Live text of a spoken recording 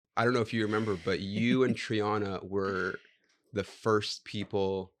I don't know if you remember, but you and Triana were the first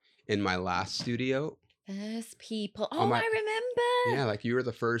people in my last studio. First people. On Oh, my I remember. Yeah, like you were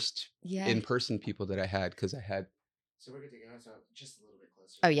the first Yeah. in-person people that I had because I had. So we're good to go. So just a little bit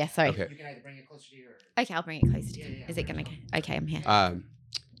closer. Oh yeah, sorry. Okay. You can either bring it closer to you or. Okay, I'll bring it closer to you. Yeah. Is it gonna go? Okay, I'm here.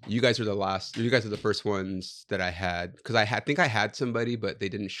 You guys are the last. You guys are the first ones that I had because I think I had somebody, but they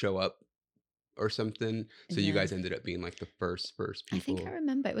didn't show up or something. So you Yeah. guys ended up being like the first I people. think I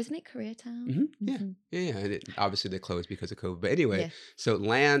remember. Wasn't it Koreatown? Mhm, yeah. Mhm. Yeah, and obviously they closed because of COVID. But anyway, Yeah. so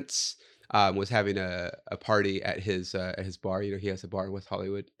Lance was having a party at his bar. You know, he has a bar in West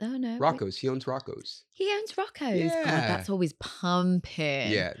Hollywood. Oh no. Rocco's. He owns Rocco's. He owns Rocco's. Yeah. God, that's always pumping.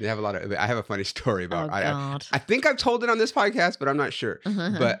 Yeah, they have a lot of. I have a funny story Oh about. God. I think I've told it on this podcast, but I'm not sure.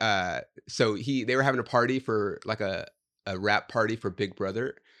 Uh-huh. But so they were having a party for like a rap party for Big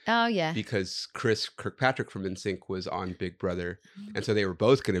Brother. Oh yeah. Because Chris Kirkpatrick from NSYNC was on Big Brother, and so they were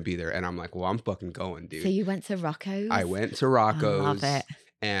both going to be there. And I'm like, well, I'm fucking going, dude. So you went to Rocco's? I went to Rocco's. I love it.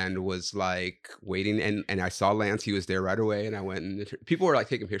 And was like waiting, and I saw Lance. He was there right away, and I went, and people were like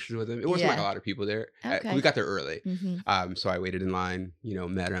taking pictures with him. It wasn't like a lot of people there. Okay. We got there early, Mhm. so I waited in line. You know,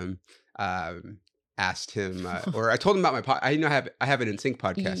 met him. Asked him, or I told him about my I have an NSYNC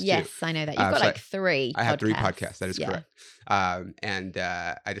podcast. Yes, too. I know that. You've got so like 3 I have 3 podcasts. podcasts. That is correct. And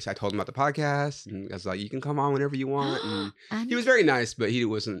I told him about the podcast, and I was like, you can come on whenever you want. And he was very nice, but he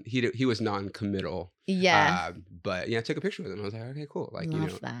was non-committal. Yeah. But yeah, I took a picture with him. I was like, okay, cool. Like,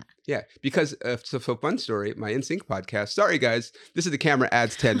 Love that. Yeah, because so fun story, my NSYNC podcast. Sorry guys, this is the camera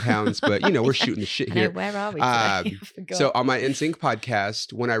adds 10 pounds, but we're shooting the shit I know, here. where are we today? I forgot. So on my NSYNC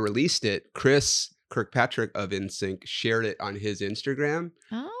podcast, when I released it, Chris Kirkpatrick of NSYNC shared it on his Instagram,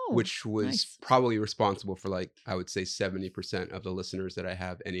 which was probably responsible for like, I would say 70% of the listeners that I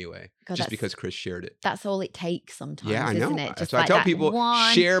have anyway, just because Chris shared it. That's all it takes sometimes, yeah, I know. Isn't it? Just so like I tell people,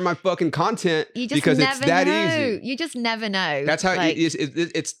 share my fucking content because it's that easy. You just never know. That's how it is.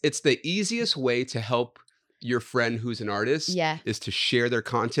 It's the easiest way to help your friend who's an artist is to share their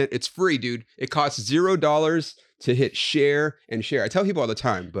content. It's free, dude. It costs $0 to hit share and share. I tell people all the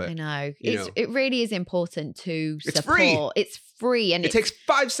time, but I know. It really is important to It's free. support. It's free. And it takes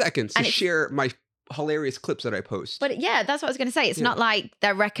 5 seconds to share my hilarious clips that I post. But yeah, that's what I was going to say. It's not like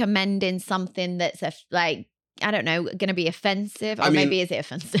they're recommending something that's I don't know, going to be offensive. Or maybe is it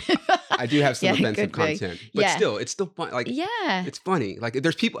offensive? I do have some offensive content, but still, it's still fun. Like, it's funny. Like,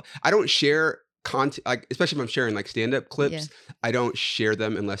 there's people, I don't share content, like, especially if I'm sharing like stand-up clips, I don't share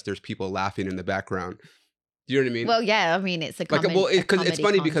them unless there's people laughing in the background. Do you know what I mean? Well, yeah, I mean, it's a common, because it's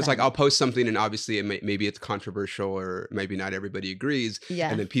funny because like I'll post something and obviously maybe it's controversial or maybe not everybody agrees. Yeah.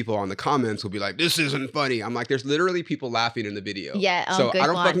 And then people on the comments will be like, this isn't funny. I'm like, there's literally people laughing in the video. Yeah. So I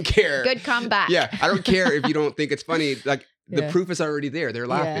don't fucking care. Good comeback. Yeah. I don't care if you don't think it's funny. Like, the proof is already there. They're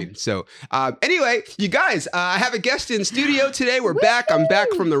laughing. Yeah. So anyway, you guys, I have a guest in studio today. We're back. I'm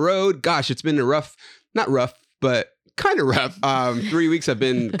back from the road. Gosh, it's been not rough, but kind of rough. 3 weeks I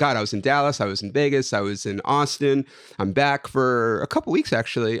was in Dallas, I was in Vegas, I was in Austin. I'm back for a couple weeks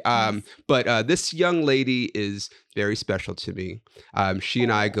actually. But this young lady is very special to me. She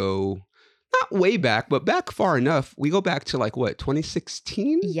and I go not way back, but back far enough. We go back to like what,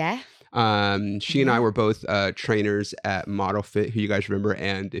 2016? Yeah. She and I were both trainers at Model Fit, who you guys remember.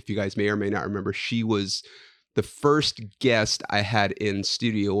 And if you guys may or may not remember, she was the first guest I had in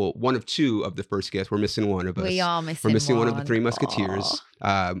studio. Well, one of 2 of the first guests. We're missing one of us. We are missing We're missing one of the 3 Musketeers.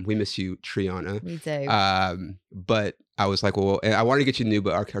 We miss you, Triana. We do. But I was like, well, I wanted to get you new,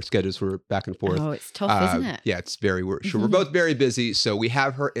 but our schedules were back and forth. Oh, it's tough, isn't it? Yeah, it's we're both very busy. So we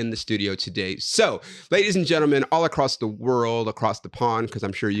have her in the studio today. So, ladies and gentlemen, all across the world, across the pond, because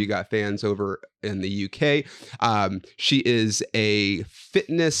I'm sure you got fans over in the UK. She is a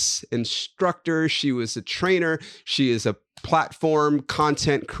fitness instructor. She was a trainer. She is a platform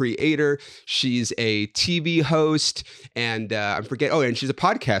content creator. She's a TV host, and and she's a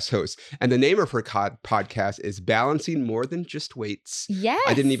podcast host. And the name of her podcast is Balancing More Than Just Weights. Yes,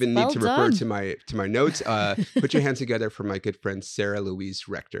 I didn't even need to refer to my notes. Put your hands together for my good friend Sarah Louise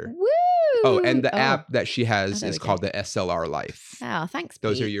Rector. Woo! Oh, and the app that she has is called the SLR Life. Oh, thanks, Pete.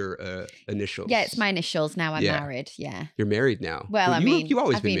 Those are your initials. Yeah, it's my initials. Now I'm married. Yeah. You're married now. Well, I mean, you've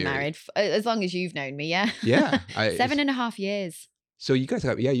always I've been married as long as you've known me. Yeah. Yeah. 7.5 years. So you guys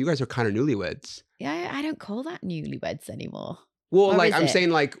are kind of newlyweds. Yeah, I don't call that newlyweds anymore. Well, like I'm saying,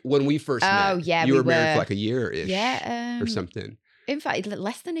 like when we first met. Oh, yeah, you were married for like a year-ish. Yeah. Or something. In fact,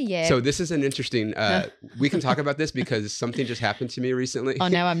 less than a year. So this is an interesting, we can talk about this because something just happened to me recently. Oh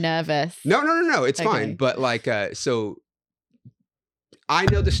no, I'm nervous. No. It's fine. But like, so I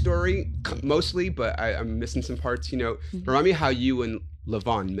know the story mostly, but I'm missing some parts, Remind me how you and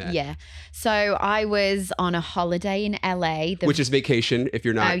LaVon met? Yeah. So I was on a holiday in LA. Which is vacation if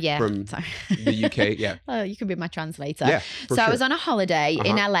you're not from the UK. Yeah. Oh, you can be my translator. Yeah, for so sure. I was on a holiday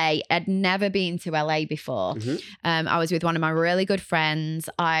in LA. I'd never been to LA before. I was with one of my really good friends.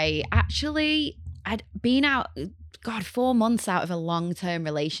 I'd been out, 4 months out of a long-term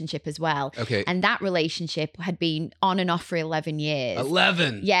relationship as well. Okay. And that relationship had been on and off for 11 years.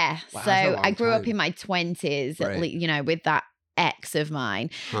 11? Yeah. Wow, so I grew up time. in my 20s, Right. with that ex of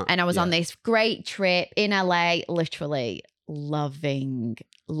mine. And I was on this great trip in LA, literally loving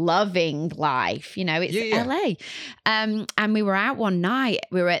life. It's LA. And we were out one night.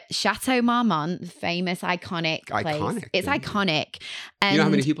 We were at Chateau Marmont, the famous iconic place. It's iconic. And you know how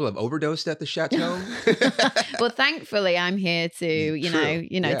many people have overdosed at the Chateau? well, thankfully I'm here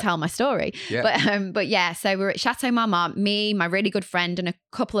to, tell my story. Yeah. But yeah, so we were at Chateau Marmont, me, my really good friend, and a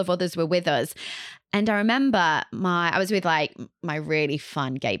couple of others were with us. And I remember I was with like my really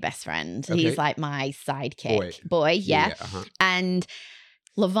fun gay best friend. Okay. He's like my sidekick. Boy, yeah. And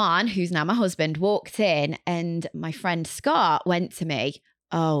LaVon, who's now my husband, walked in and my friend Scott went to me,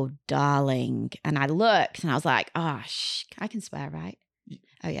 "Oh, darling." And I looked and I was like, "Oh, I can swear, right?"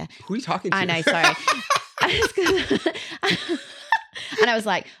 Oh, yeah. Who are you talking to? I know, sorry. And I was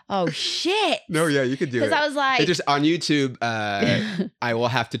like, "Oh, shit." No, yeah, you could do it. Because I was like... It's just on YouTube, I will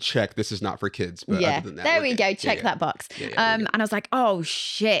have to check. This is not for kids. But other than that, there we go. Check that box. And I was like, "Oh,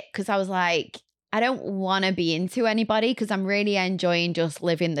 shit." Because I was like, I don't want to be into anybody because I'm really enjoying just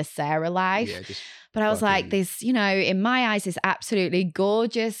living the Sarah life. Yeah, but I was like, this, in my eyes, this absolutely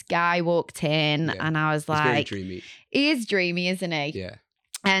gorgeous guy walked in and I was like... He's very dreamy. He is dreamy, isn't he? Yeah.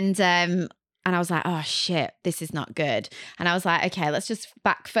 And I was like, "Oh shit, this is not good." And I was like, "Okay, let's just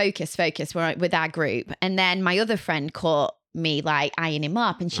focus. We're with our group." And then my other friend caught me like eyeing him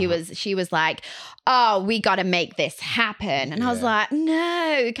up, and she was like, "Oh, we got to make this happen." And I was like,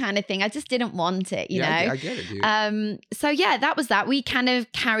 "No," kind of thing. I just didn't want it, you know. I get it, dude. So yeah, that was that. We kind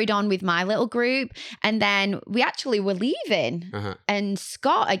of carried on with my little group, and then we actually were leaving. And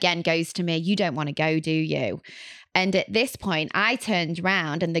Scott again goes to me, "You don't want to go, do you?" And at this point, I turned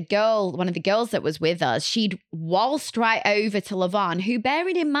around and one of the girls that was with us, she'd waltzed right over to LaVon, who,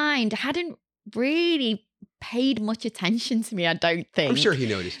 bearing in mind, hadn't really paid much attention to me, I don't think. I'm sure he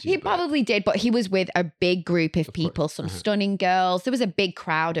noticed you. He probably did, but he was with a big group of people, some stunning girls. There was a big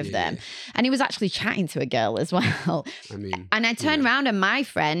crowd of them. And he was actually chatting to a girl as well. And I turned around and my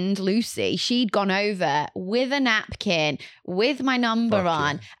friend, Lucy, she'd gone over with a napkin with my number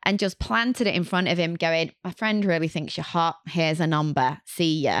on and just planted it in front of him going, "My friend really thinks you're hot. Here's a number.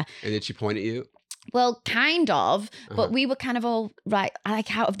 See ya." And did she point at you? Well, kind of, but we were kind of all right,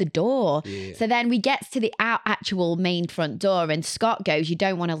 like out of the door. Yeah. So then we get to the actual main front door and Scott goes, "You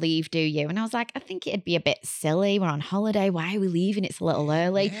don't want to leave, do you?" And I was like, "I think it'd be a bit silly. We're on holiday. Why are we leaving? It's a little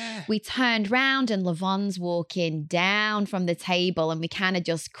early." Yeah. We turned round and LaVon's walking down from the table and we kind of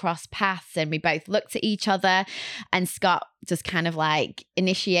just crossed paths and we both looked at each other and Scott just kind of like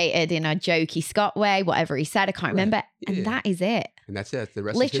initiated in a jokey Scott way, whatever he said. I can't remember. Yeah. And that is it. And that's it. The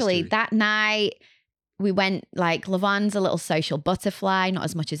rest literally is history. That night, we went like LaVon's a little social butterfly, not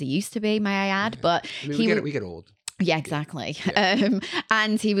as much as he used to be, may I add, but we get old. Yeah, exactly. Yeah.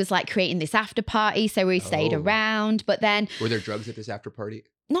 And he was like creating this after party, so we stayed around. But then, were there drugs at this after party?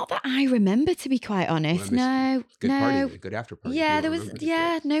 Not that I remember, to be quite honest. Well, no, party, good after party. Yeah, there was.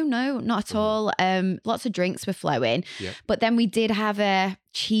 Yeah, no, not at all. Lots of drinks were flowing. Yep. But then we did have a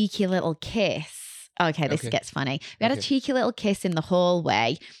cheeky little kiss. Okay, this gets funny. We had a cheeky little kiss in the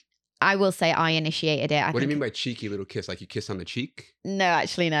hallway. I will say I initiated it. What do you mean by cheeky little kiss? Like you kiss on the cheek? No,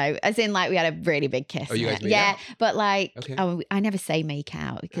 actually, no. As in, like, we had a really big kiss. Oh, you guys made out? But like, I never say make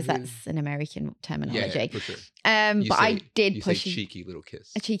out because that's an American terminology. Yeah, for sure. But I did push a cheeky little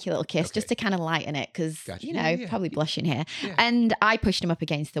kiss. A cheeky little kiss, just to kind of lighten it because, probably blushing here. Yeah. And I pushed him up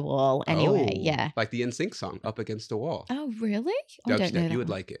against the wall anyway. Yeah. Like the NSYNC song, Up Against the Wall. Oh, really? Dubstep, I don't know that you would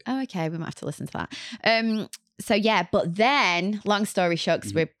one. like it. Oh, okay. We might have to listen to that. So yeah, but then, long story short,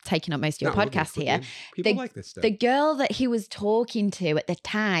 because we're taking up most of your podcast here. People like this stuff. The girl that he was talking to at the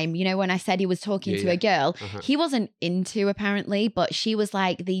time, when I said he was talking to a girl, he wasn't into apparently, but she was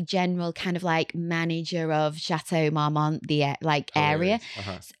like the general kind of like manager of Chateau Marmont, the area.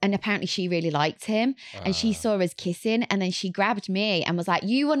 And apparently she really liked him and she saw us kissing and then she grabbed me and was like,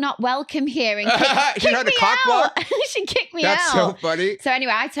 "You are not welcome here," and kicked me out. She kicked me out. That's so funny. So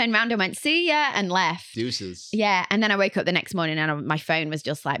anyway, I turned around and went, "See ya," and left. Deuces. Yeah, and then I woke up the next morning and my phone was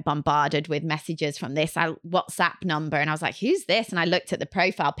just like bombarded with messages from this WhatsApp number. And I was like, "Who's this?" And I looked at the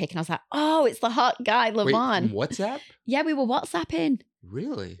profile pic and I was like, "Oh, it's the hot guy, LaVon." Wait, WhatsApp? Yeah, we were WhatsApping.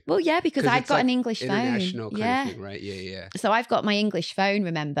 Really? Well, yeah, because I've got an English phone. International kind of thing, right? Yeah. So I've got my English phone,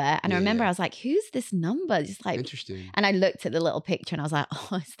 remember? And I remember I was like, who's this number? It's like, interesting. And I looked at the little picture and I was like, oh,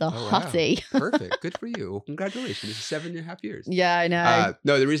 it's the hottie. Wow. Perfect. Good for you. Well, congratulations. This is 7.5 years. Yeah, I know.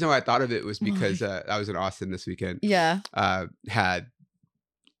 No, the reason why I thought of it was because I was in Austin this weekend. Yeah. Had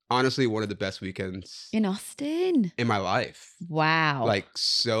honestly one of the best weekends in Austin in my life. Wow. Like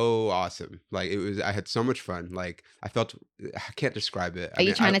so awesome. Like I had so much fun. Like I can't describe it. Are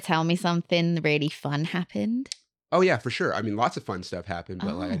you trying to tell me something really fun happened? Oh yeah, for sure. I mean, lots of fun stuff happened,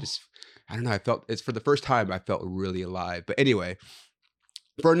 but like I don't know. It's for the first time I felt really alive. But anyway,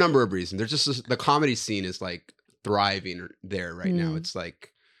 for a number of reasons, there's just the comedy scene is like thriving there right now. It's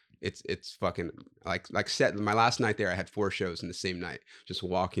like, it's fucking like set. My last night there, I had 4 shows in the same night, just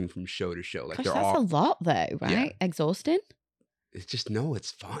walking from show to show. Like Gosh, that's a lot though, right? Yeah. Exhausting. It's just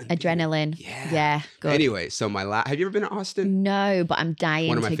it's fun. Adrenaline. Dude. Yeah. Good. Anyway, so have you ever been to Austin? No, but I'm dying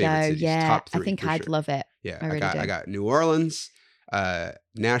One of my to favorite go. Cities, yeah, top 3, I think I'd love it. Yeah, I got New Orleans,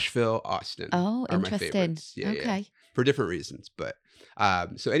 Nashville, Austin. Oh, are interesting. My favorites. Yeah, okay. Yeah, for different reasons, but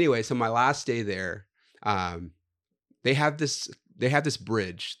so anyway, so my last day there, they have this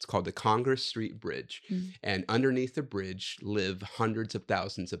bridge. It's called the Congress Street Bridge, and underneath the bridge live hundreds of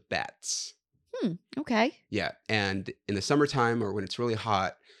thousands of bats. Okay. Yeah, and in the summertime or when it's really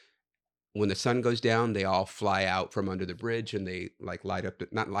hot, when the sun goes down, they all fly out from under the bridge and they like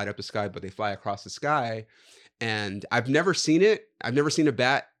not light up the sky, but they fly across the sky. And I've never seen it. I've never seen a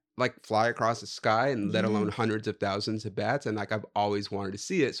bat like fly across the sky, and let alone hundreds of thousands of bats. And like I've always wanted to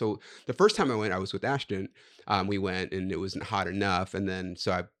see it. So the first time I went, I was with Ashton. We went and it wasn't hot enough. And then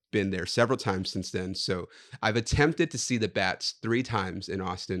so I've been there several times since then. So I've attempted to see the bats 3 times in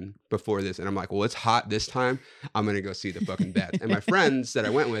Austin before this. And I'm like, well, it's hot this time. I'm going to go see the fucking bats. And my friends that I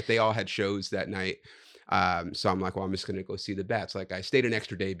went with, they all had shows that night. So I'm like, well, I'm just going to go see the bats. Like I stayed an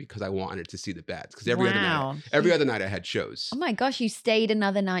extra day because I wanted to see the bats. Because every other night I had shows. Oh my gosh, you stayed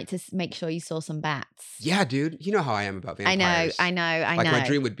another night to make sure you saw some bats. Yeah, dude. You know how I am about vampires. I know. Like my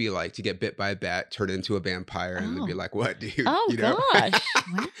dream would be like to get bit by a bat, turn into a vampire, and they'd be like, what, dude? Oh, you know? Gosh.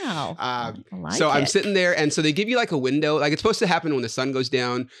 Wow. I'm sitting there, and so they give you like a window. Like it's supposed to happen when the sun goes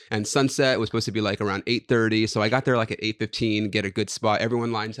down, and sunset was supposed to be like around 8:30. So I got there like at 8:15, get a good spot.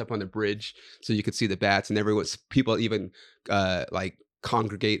 Everyone lines up on the bridge so you could see the bats, and people even like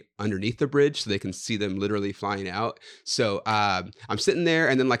congregate underneath the bridge so they can see them literally flying out. So I'm sitting there,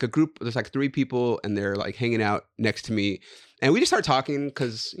 and then like there's like 3 people, and they're like hanging out next to me. And we just start talking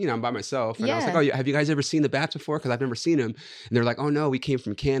because, I'm by myself. And I was like, oh, have you guys ever seen the bats before? Because I've never seen them. And they're like, oh, no, we came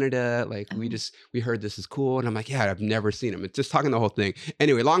from Canada. Like, we heard this is cool. And I'm like, yeah, I've never seen them. It's just talking the whole thing.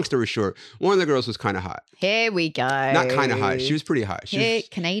 Anyway, long story short, one of the girls was kind of hot. Here we go. Not kind of hot. She was pretty hot.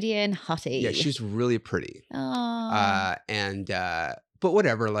 Canadian hottie. Yeah, she was really pretty. Oh. But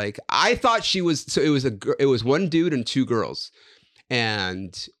whatever. Like, I thought she was, so it was one dude and 2 girls.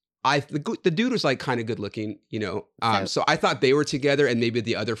 And the dude was like kind of good looking, so I thought they were together, and maybe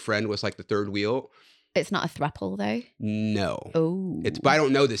the other friend was like the third wheel. It's not a throuple though. No. Oh. But I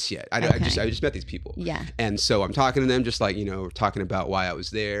don't know this yet. I just met these people. Yeah. And so I'm talking to them, just like talking about why I was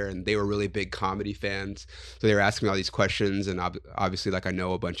there, and they were really big comedy fans. So they were asking me all these questions, and obviously like I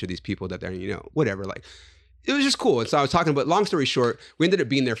know a bunch of these people that they're whatever like. It was just cool. And so I was talking, but long story short, we ended up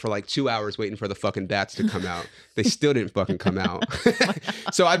being there for like 2 hours waiting for the fucking bats to come out. They still didn't fucking come out.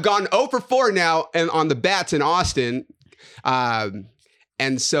 So I've gone 0 for 4 now and on the bats in Austin.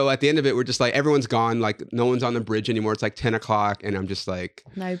 And so at the end of it, we're just like, everyone's gone. Like no one's on the bridge anymore. It's like 10 o'clock. And I'm just like,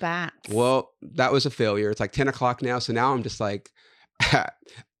 no bats. Well, that was a failure. It's like 10 o'clock now. So now I'm just like,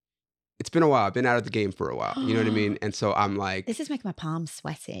 it's been a while. I've been out of the game for a while. You know what I mean? And so I'm like... This is making my palms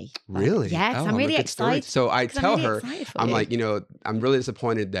sweaty. Really? Yeah, I'm really excited. So I tell her, I'm like, I'm really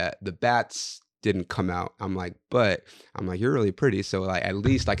disappointed that the bats didn't come out. I'm like, you're really pretty. So like, at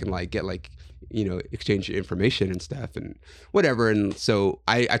least I can like get like, exchange information and stuff and whatever. And so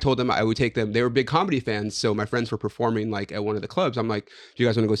I told them I would take them. They were big comedy fans. So my friends were performing like at one of the clubs. I'm like, do you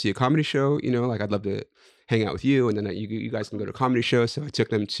guys want to go see a comedy show? Like I'd love to hang out with you, and then you guys can go to a comedy show. So I took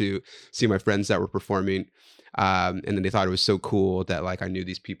them to see my friends that were performing, and then they thought it was so cool that like I knew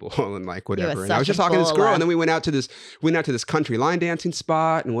these people and like whatever. And I was just talking to this girl, and then we went out to this country line dancing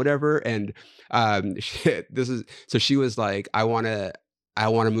spot and whatever. And so she was like, I want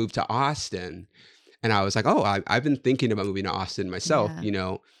to move to Austin, and I was like, oh, I've been thinking about moving to Austin myself,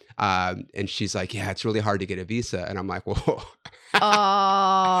 and she's like, yeah, it's really hard to get a visa, and I'm like, whoa.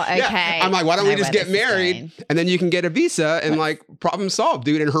 Oh, okay. Yeah. I'm like, why don't we just get married and then you can get a visa and like problem solved,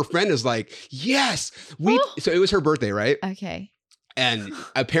 dude. And her friend is like, yes, so it was her birthday, right? Okay. And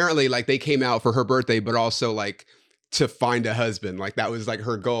apparently like they came out for her birthday, but also like to find a husband. Like that was like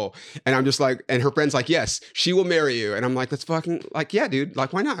her goal. And I'm just like, and her friend's like, yes, she will marry you. And I'm like, that's fucking like, yeah, dude.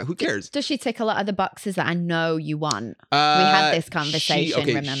 Like, why not? Who cares? Does she tick a lot of the boxes that I know you want? We had this conversation,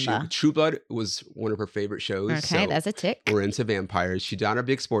 remember? True Blood was one of her favorite shows. Okay, there's a tick. We're into vampires. She's not a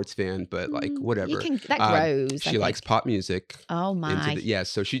big sports fan, but like whatever. That grows. She likes pop music. Oh my.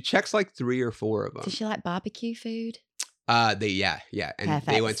 So she checks like 3 or 4 of them. Does she like barbecue food? And Perfect.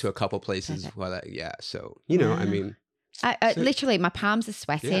 they went to a couple places. So you know, I mean, I literally, my palms are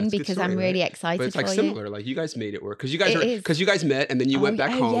sweating because I'm really excited. But it's like for similar. Like you guys made it work because you guys met and then you went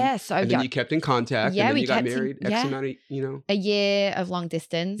back home. Yes, and then you kept in contact. Yeah, and then we you got married. X amount of, a year of long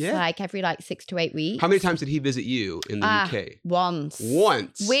distance. Yeah. Like every 6 to 8 weeks. How many times did he visit you in the UK? Once.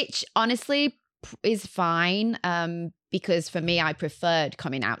 Which honestly is fine. Because for me, I preferred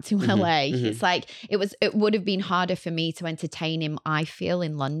coming out to LA. It's like it would have been harder for me to entertain him, I feel,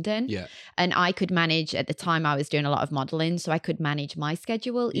 in London. Yeah. And I could manage, at the time I was doing a lot of modeling, so I could manage my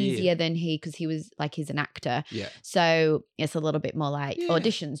schedule easier than he, because he's an actor. Yeah. So it's a little bit more like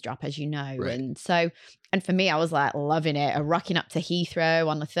auditions drop, as you know. Right. And for me, I was like loving it. Rocking up to Heathrow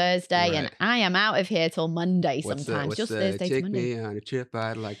on a Thursday, and I am out of here till Monday sometimes. Just Thursday to Monday. Take me on a trip.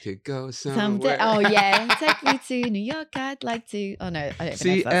 I'd like to go somewhere. Oh yeah, take me to New York. I'd like to. Oh no, I don't see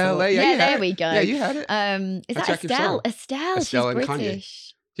know if that's LA. Yeah, there we go. Yeah, you had it. Is that Estelle? Estelle, she's and British.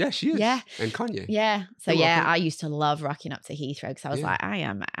 Kanye. Yeah, she is. Yeah. And Kanye. Yeah. So I used to love rocking up to Heathrow because I was like, I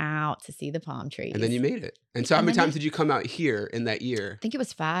am out to see the palm trees. And then you made it. And so how many times did you come out here in that year? I think it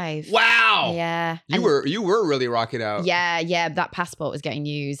was 5. Wow. Yeah. You were really rocking out. Yeah. That passport was getting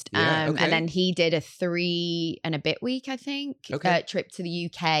used. And then he did a 3 and a bit week, I think, trip to the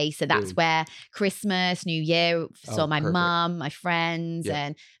UK. So that's where Christmas, New Year, saw my mum, my friends. Yeah.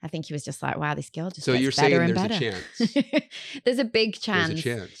 And I think he was just like, wow, this girl just gets better and better. So you're saying there's a chance. There's a big chance. There's a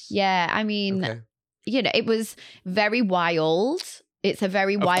chance. Yeah. I mean, it was very wild. It's a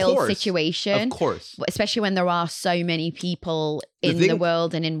very wild situation. Of course. Especially when there are so many people in the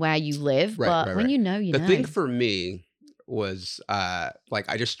world and in where you live. But when you know, you know. The thing for me was I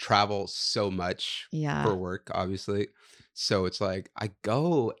just travel so much for work, obviously. So it's like I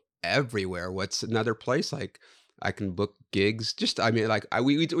go everywhere. What's another place? Like I can book gigs. We talked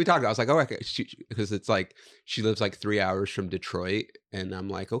about, I was like, because it's like she lives 3 hours from Detroit, and I'm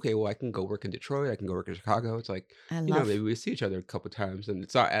like, okay, well, I can go work in Detroit, I can go work in Chicago. It's like, maybe we see each other a couple times, and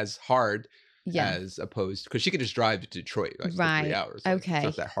it's not as hard as opposed, because she could just drive to Detroit 3 hours. It's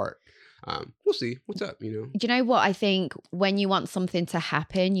not that hard. We'll see what's up, Do you know what? I think when you want something to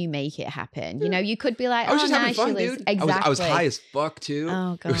happen, you make it happen. You know, you could be like, I was just having fun, dude. Exactly. I was high as fuck too.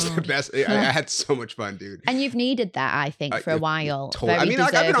 Oh God. It was the best. I had so much fun, dude. And you've needed that, I think, for a while. Totally. I mean,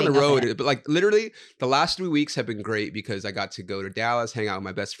 I've been on the road, but literally the last 3 weeks have been great because I got to go to Dallas, hang out with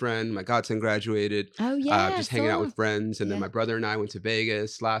my best friend. My godson graduated. Oh yeah. Just hanging out with friends. And then my brother and I went to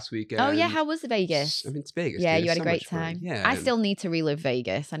Vegas last weekend. Oh yeah. How was Vegas? I mean, it's Vegas. Yeah, dude. you had a great time. Yeah. I still need to relive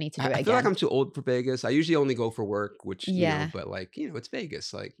Vegas. I need to do it again. I feel like I'm too old for Vegas. I usually only go for work, which but it's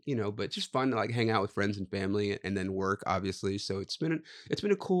Vegas, but just fun to hang out with friends and family, and then work, obviously. So it's been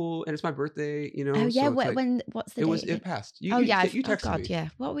a cool, and it's my birthday, Oh yeah, so what's the date? It passed. You texted me. Yeah.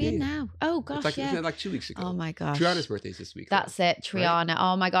 What are we in now? Oh gosh, it's like 2 weeks ago. Oh my gosh, Triana's birthday's this week. That's it, Triana. Right?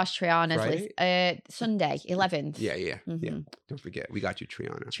 Oh my gosh, Triana's Sunday, 11th. Yeah. Don't forget, we got you,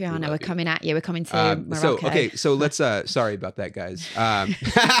 Triana. Triana, we're coming at you. We're coming to Morocco. So let's. Sorry about that, guys.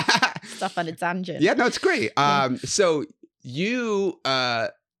 Stuff on a tangent. Yeah, no, it's great. So you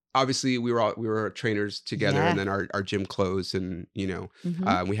obviously we were trainers together, and then our gym closed, and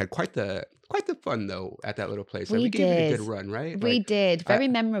we had quite the fun though at that little place. We gave it a good run, right? We did. Very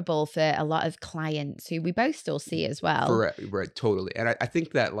memorable for a lot of clients who we both still see as well. Right, totally. And I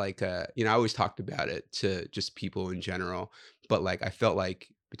think that I always talked about it to just people in general, but I felt like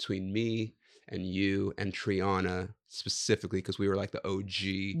between me and you and Triana specifically, because we were the OG.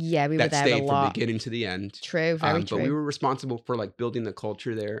 Yeah, we were there stayed a lot. from beginning to the end. True, very true. But we were responsible for building the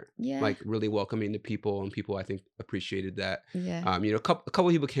culture there. Yeah. Really welcoming the people, and people I think appreciated that. Yeah. A couple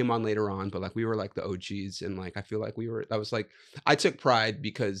people came on later on, but we were the OGs, and I feel like I took pride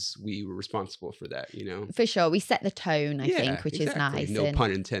because we were responsible for that. For sure, we set the tone. I think, which is nice. No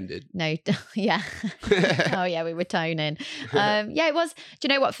pun intended. No, yeah. Oh yeah, we were toning. Yeah, it was. Do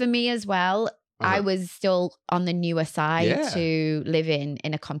you know what? For me as well. I was still on the newer side to living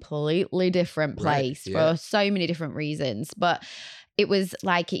in a completely different place for so many different reasons. But it was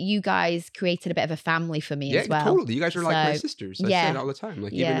you guys created a bit of a family for me as well. Totally. You guys are like my sisters. I say it all the time.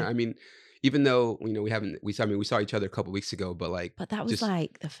 even though, we saw each other a couple weeks ago, but that was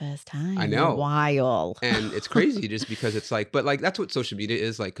like the first time. I know. In a while. And it's crazy just because it's like, but like, that's what social media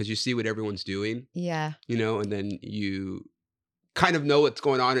is like, because you see what everyone's doing. Yeah. And then you kind of know what's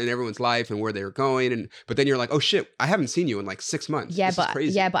going on in everyone's life and where they're going. But then you're like, oh shit, I haven't seen you in like 6 months. Yeah, this is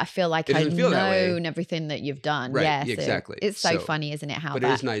crazy. But I feel like I've known everything that you've done. Right. Yeah, exactly. It's so funny, isn't it? But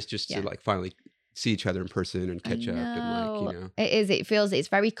it is nice just to like finally see each other in person and catch up and like, It is. It feels, it's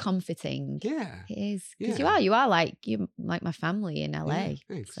very comforting. Yeah. It is. Because you're like my family in LA. Yeah,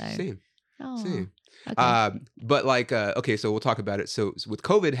 thanks. So. Same. Okay. But like, okay, so we'll talk about it. So with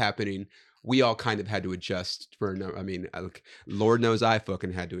COVID happening, we all kind of had to adjust Lord knows I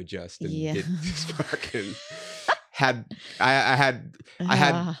fucking had to adjust and did this fucking I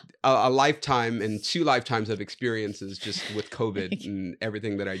had a lifetime and 2 lifetimes of experiences just with COVID and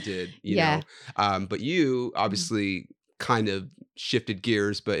everything that I did, you know. But you obviously kind of shifted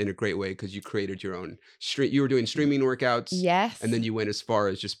gears, but in a great way, because you created your own stream. You were doing streaming workouts, yes, and then you went as far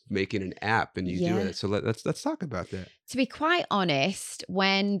as just making an app, and you do it. So let's talk about that. To be quite honest,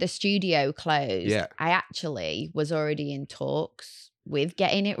 when the studio closed, I actually was already in talks with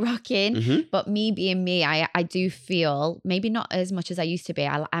getting it rocking. But me being me, I do feel maybe not as much as I used to be.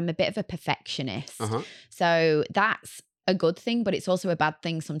 I'm a bit of a perfectionist, so that's a good thing, but it's also a bad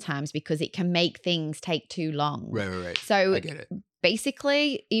thing sometimes because it can make things take too long. Right. So I get it.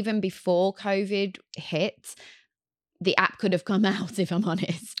 Basically, even before COVID hit, the app could have come out, if I'm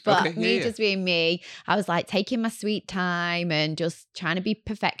honest. But just being me, I was like taking my sweet time and just trying to be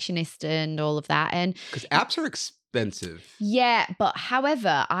perfectionist and all of that. And because apps are expensive. Yeah, but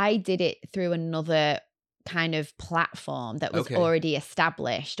however, I did it through another kind of platform that was already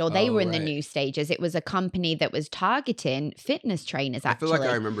established, or they were in the new stages. It was a company that was targeting fitness trainers, actually. I feel like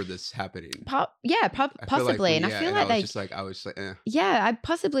I remember this happening. Possibly. And I feel like they... I was just like, eh. Yeah,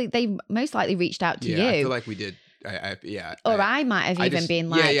 they most likely reached out to you. I feel like we did. I might have even been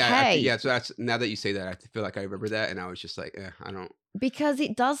like, hey. So that's, now that you say that, I feel like I remember that. And I was just like, I don't. Because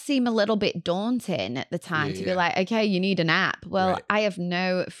it does seem a little bit daunting at the time to be like, okay, you need an app. Well, I have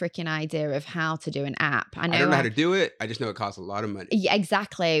no freaking idea of how to do an app. I don't know how to do it. I just know it costs a lot of money. Yeah,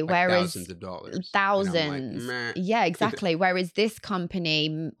 exactly. Like whereas thousands of dollars. Thousands. Like, yeah, exactly. Whereas this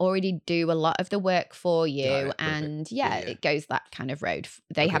company already do a lot of the work for you. And it goes that kind of road.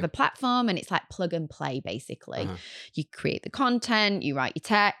 They have a platform and it's like plug and play, basically. You create the content, you write your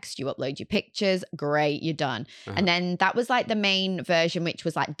text, you upload your pictures. Great, you're done. And then that was like the main version, which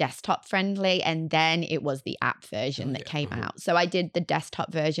was like desktop friendly, and then it was the app version that came out. So I did the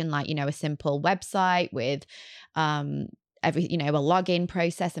desktop version, like, a simple website with a login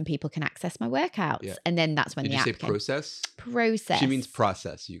process, and people can access my workouts. And then that's when the app came. Did you say process? She means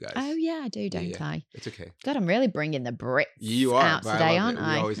process, you guys. Oh yeah, I do, don't I? It's okay. God, I'm really bringing the Brits out today, aren't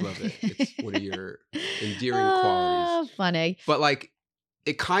I? We always love it. It's one of your endearing qualities. Oh, funny. But like,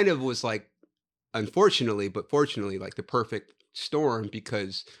 it kind of was like, unfortunately, but fortunately, like the perfect storm,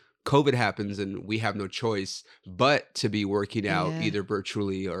 because COVID happens and we have no choice but to be working out either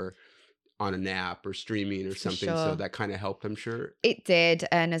virtually or on an app or streaming or something. So that kind of helped, I'm sure. It did.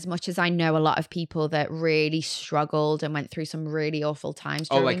 And as much as I know a lot of people that really struggled and went through some really awful times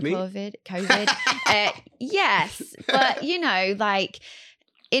during like me? COVID. Yes. But, like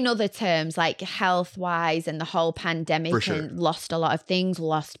in other terms, like health wise and the whole pandemic, and lost a lot of things,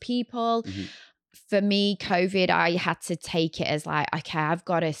 lost people. For me, COVID, I had to take it as like, okay, I've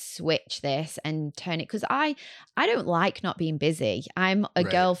got to switch this and turn it, because I don't like not being busy. I'm a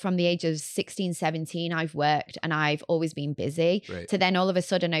girl from the age of 16, 17. I've worked and I've always been busy. To then all of a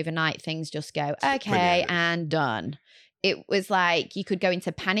sudden overnight things just go, okay, and done. It was like you could go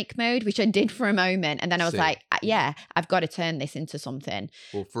into panic mode, which I did for a moment. And then I was like, yeah, I've got to turn this into something.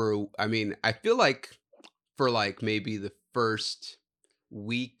 Well, I feel like for like maybe the first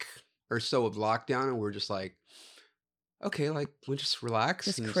week or so of lockdown, and we're just like, okay, like we'll just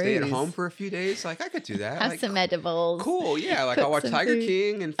relax and stay at home for a few days. Like I could do that. Have like, some edibles. Cool, yeah. Like I'll watch Tiger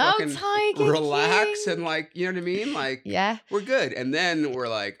King and fucking relax and like, you know what I mean? Like we're good. And then we're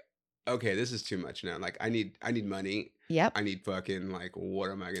like, okay, this is too much now. Like I need money. Yep. I need fucking like,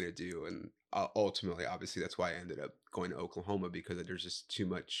 what am I gonna do? And ultimately, obviously, that's why I ended up going to Oklahoma, because there's just too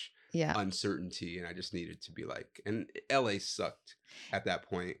much uncertainty, and I just needed to be like, and LA sucked at that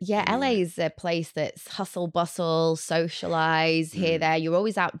point. Yeah, LA is a place that's hustle bustle, socialize here, there. You're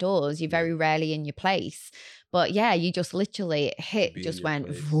always outdoors. You're very rarely in your place. But yeah, you just literally just went,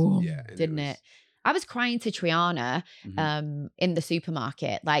 vroom, didn't it? I was crying to Triana in the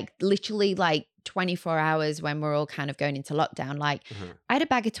supermarket, like literally like 24 hours when we're all kind of going into lockdown, like I had a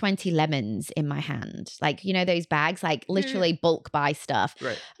bag of 20 lemons in my hand, like, you know, those bags, like literally bulk buy stuff.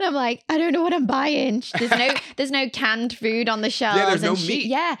 Right. And I'm like, I don't know what I'm buying. There's no canned food on the shelves. Yeah, there's no meat.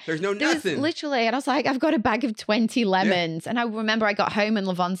 Yeah. There's no nothing. Literally. And I was like, I've got a bag of 20 lemons. And I remember I got home and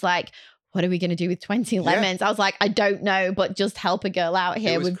Levon's like, what are we going to do with 20 lemons? I was like, I don't know, but just help a girl out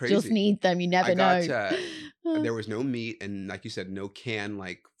here. We just need them. You never know. There was no meat and like you said, no canned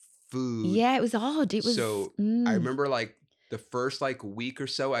like food. Yeah, it was odd. It was so I remember like the first like week or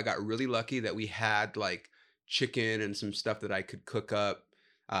so, I got really lucky that we had like chicken and some stuff that I could cook up.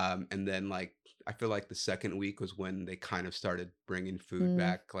 And then like I feel like the second week was when they kind of started bringing food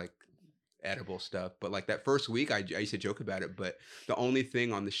back, like edible stuff. But like that first week, I used to joke about it. But the only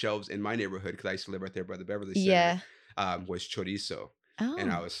thing on the shelves in my neighborhood, because I used to live right there by the Beverly Center, was chorizo. Oh.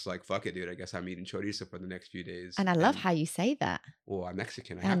 And I was like, fuck it, dude. I guess I'm eating chorizo for the next few days. And I love how you say that. Well, I'm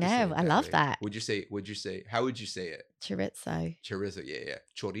Mexican. I know. I love that. Would you say, how would you say it? Chorizo. Chorizo, yeah.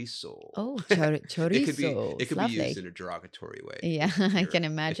 Chorizo. Oh, chorizo. It could be used in a derogatory way. Yeah, I can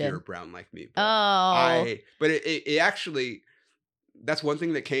imagine. If you're brown like me. But but it actually, that's one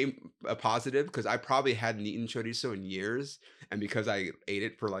thing that came a positive because I probably hadn't eaten chorizo in years. And because I ate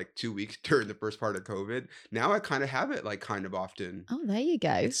it for like 2 weeks during the first part of COVID, now I kind of have it like kind of often. Oh, there you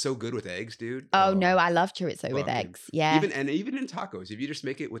go. It's so good with eggs, dude. Oh no, I love chorizo with eggs. Yeah. Even in tacos, if you just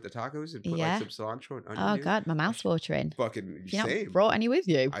make it with the tacos and put like some cilantro and onion. Oh God, my mouth's watering. Fucking you same. Not brought any with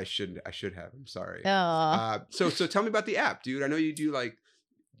you? I should have. I'm sorry. Oh. So tell me about the app, dude. I know you do like.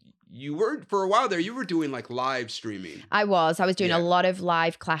 You were for a while there. You were doing like live streaming. I was doing a lot of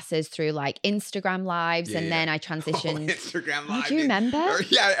live classes through like Instagram lives, and then I transitioned. Instagram live. Do you remember?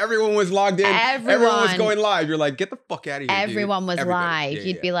 Yeah, everyone was logged in. Everyone was going live. You're like, get the fuck out of here. Everyone was live.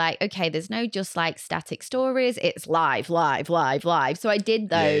 You'd be like, okay, there's no just like static stories. It's live. So I did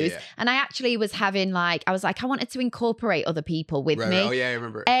those, and I actually was having like, I was like, I wanted to incorporate other people with me. Oh yeah, I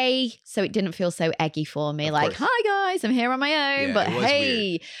remember. So it didn't feel so eggy for me. Like, hi guys, I'm here on my own. But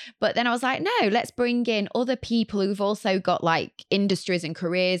hey. Weird. But then I was like, no, let's bring in other people who've also got like industries and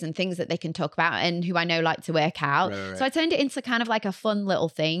careers and things that they can talk about and who I know like to work out. Right. So I turned it into kind of like a fun little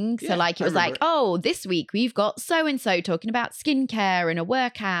thing. So like it was like, oh, this week we've got so-and-so talking about skincare and a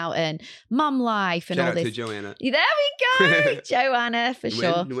workout and mum life and Shout all this. Out to Joanna. There we go. Joanna for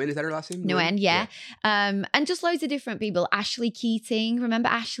sure. Nguyen, is that her last name? Nguyen, yeah. And just loads of different people. Ashley Keating. Remember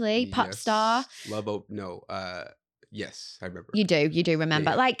Ashley? Pop star. Yes, I remember. You do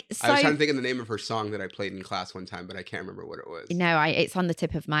remember. Like, so, I was trying to think of the name of her song that I played in class one time, but I can't remember what it was. No, it's on the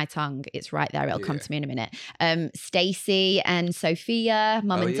tip of my tongue. It's right there. It'll come to me in a minute. Stacey and Sophia,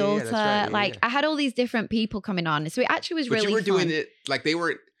 mum and daughter. Right. I had all these different people coming on. So it actually was really fun. But you were doing it, like they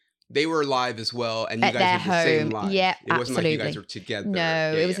were live as well, and you at guys were the same live. Yeah, it wasn't like you guys were together.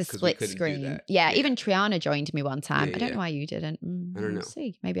 No, it was a split screen. Yeah, even Triana joined me one time. I don't know why you didn't. I don't know. We'll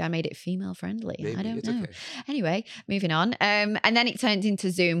see. Maybe I made it female friendly. Maybe. I don't know. Okay. Anyway, moving on. And then it turned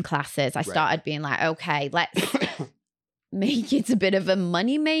into Zoom classes. I started being like, okay, let's make it a bit of a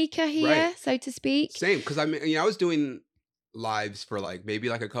money maker here, so to speak. Same, because I was doing lives for like maybe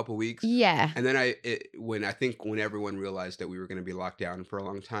like a couple weeks. Yeah. And then when everyone realized that we were going to be locked down for a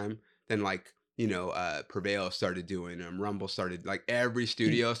long time, then like Prevail started doing them. Rumble started, like every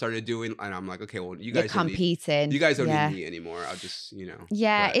studio started doing, and I'm like, okay, well, you guys competing. You guys don't need me anymore. I'll just,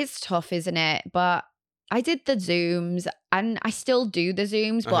 Yeah, it's tough, isn't it? But I did the Zooms, and I still do the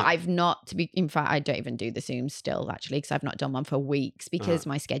Zooms, but I've not in fact, I don't even do the Zooms still, actually, because I've not done one for weeks because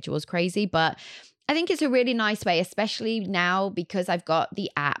my schedule is crazy. But I think it's a really nice way, especially now because I've got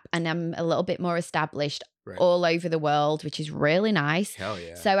the app and I'm a little bit more established all over the world, which is really nice. Hell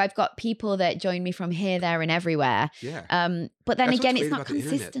yeah. So I've got people that join me from here, there, and everywhere. Yeah. But then again, it's not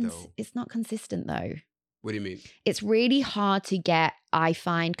consistent. It's not consistent though. What do you mean? It's really hard to get, I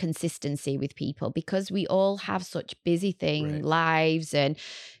find, consistency with people because we all have such busy lives and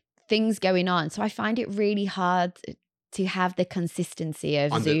things going on. So I find it really hard to have the consistency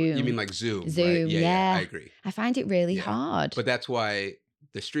of Zoom. You mean like Zoom? Zoom, right? Yeah, I agree. I find it really hard. But that's why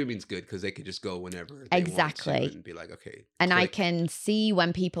the streaming's good, because they could just go whenever they want to and be like, okay. And I can see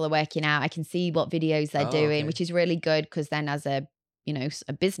when people are working out. I can see what videos they're doing, which is really good because then as a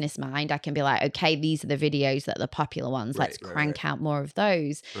business mind, I can be like, okay, these are the videos that are the popular ones. Let's crank out more of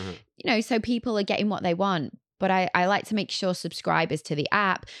those. So people are getting what they want. But I like to make sure subscribers to the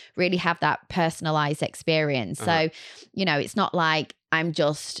app really have that personalized experience. So, it's not like I'm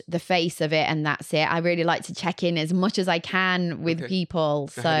just the face of it and that's it. I really like to check in as much as I can with people.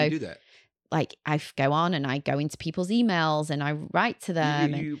 So how do you do that? like I go on and I go into people's emails and I write to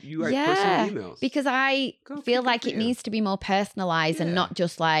them. You write personal emails because I feel like it needs to be more personalized and not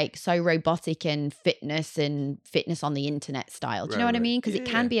just like so robotic and fitness on the internet style. Do you know what I mean? Because it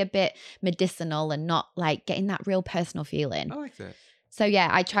can be a bit medicinal and not like getting that real personal feeling. I like that. So yeah,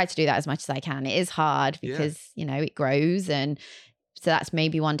 I try to do that as much as I can. It is hard because it grows, and so that's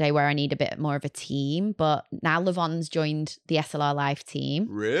maybe one day where I need a bit more of a team. But now Levon's joined the SLR Life team.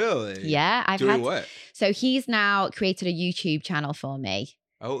 Really? Yeah. Doing what? So he's now created a YouTube channel for me.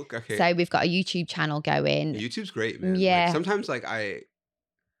 Oh, okay. So we've got a YouTube channel going. YouTube's great, man. Yeah. Like, sometimes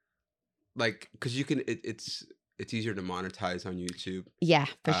because you can, it's easier to monetize on YouTube. Yeah,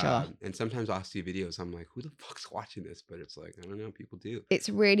 for sure. And sometimes I'll see videos, I'm like, who the fuck's watching this? But it's like, I don't know, people do. It's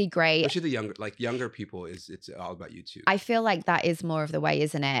really great. Especially the younger people, it's all about YouTube. I feel like that is more of the way,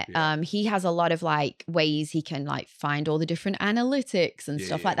 isn't it? Yeah. He has a lot of like ways he can like find all the different analytics and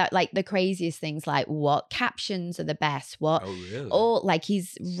stuff like that. Like the craziest things, like what captions are the best, what, oh, really? Or like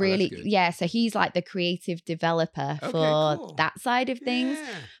he's really, so he's like the creative developer for that side of things. Yeah.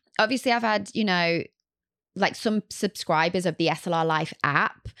 Obviously I've had, like some subscribers of the SLR Life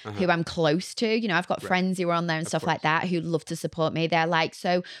app who I'm close to. I've got friends who are on there and stuff like that who love to support me. They're like,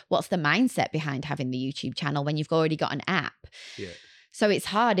 so what's the mindset behind having the YouTube channel when you've already got an app? Yeah. So it's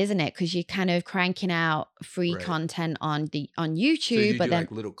hard, isn't it? Because you're kind of cranking out free content on YouTube, so you but do then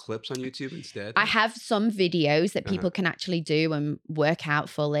like little clips on YouTube instead. I have some videos that people can actually do and work out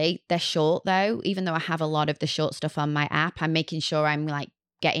fully. They're short though, even though I have a lot of the short stuff on my app. I'm making sure I'm like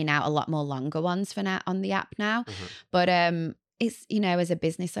getting out a lot more longer ones for now on the app now. But it's, as a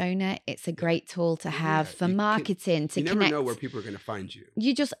business owner, it's a great tool to have for marketing, to connect. You never know where people are going to find you.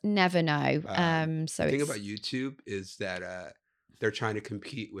 You just never know. So the thing about YouTube is that they're trying to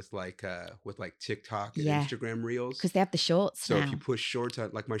compete with like TikTok and Instagram Reels, because they have the shorts so now. If you push shorts on,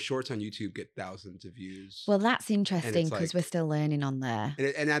 like my shorts on YouTube get thousands of views. Well, that's interesting because we're still learning on there.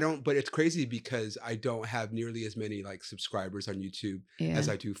 But it's crazy because I don't have nearly as many like subscribers on YouTube as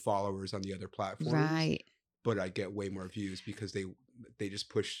I do followers on the other platforms. Right. But I get way more views because they just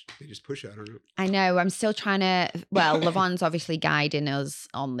push it. I don't know. I know. I'm still trying to. Well, Levon's obviously guiding us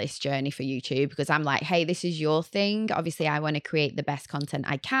on this journey for YouTube, because I'm like, hey, this is your thing. Obviously, I want to create the best content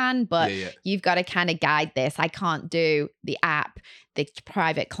I can, but you've got to kind of guide this. I can't do the app, the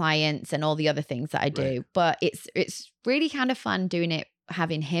private clients, and all the other things that I do. Right. But it's really kind of fun doing it,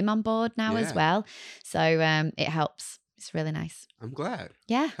 having him on board now as well. So it helps. It's really nice. I'm glad.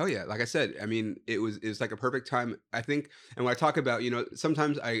 Yeah. Hell yeah. Like I said, I mean, it was like a perfect time, I think. And when I talk about,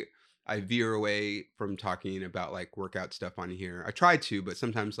 sometimes I veer away from talking about like workout stuff on here. I try to, but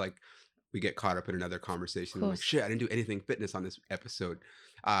sometimes like we get caught up in another conversation. I'm like, shit, I didn't do anything fitness on this episode.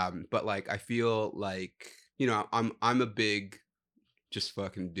 But like, I feel like, I'm a big, just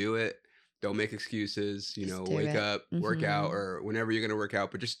fucking do it. Don't make excuses, wake up, work out, or whenever you're going to work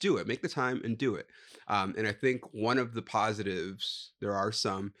out, but just do it. Make the time and do it. And I think one of the positives, there are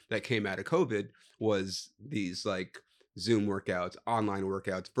some that came out of COVID, was these like Zoom workouts, online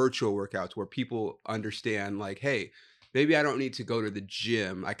workouts, virtual workouts, where people understand like, hey, maybe I don't need to go to the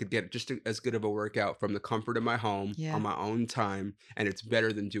gym. I could get just as good of a workout from the comfort of my home on my own time. And it's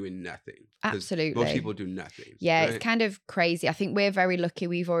better than doing nothing. Absolutely. Most people do nothing. Yeah, right? It's kind of crazy. I think we're very lucky.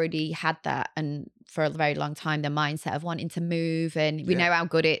 We've already had that. And for a very long time, the mindset of wanting to move. And we know how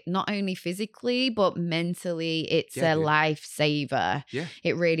good it, not only physically, but mentally, it's a lifesaver. Yeah.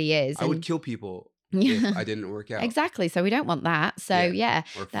 It really is. I would kill people if I didn't work out. Exactly. So we don't want that. So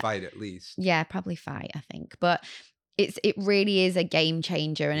Or fight at least. Yeah, probably fight, I think. But it really is a game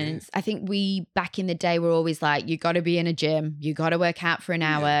changer. And I think we back in the day were always like, you got to be in a gym, you got to work out for an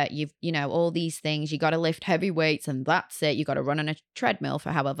hour, you've all these things, you got to lift heavy weights and that's it, you got to run on a treadmill for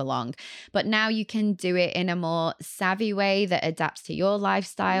however long. But now you can do it in a more savvy way that adapts to your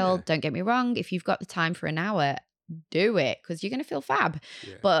lifestyle. Don't get me wrong, if you've got the time for an hour, do it, because you're going to feel fab.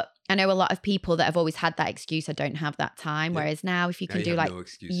 But I know a lot of people that have always had that excuse, I don't have that time. Whereas now if you can do like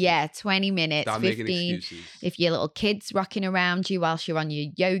 20 minutes, stop 15, if your little kid's rocking around you whilst you're on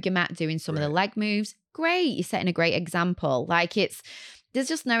your yoga mat doing some of the leg moves, great, you're setting a great example. Like there's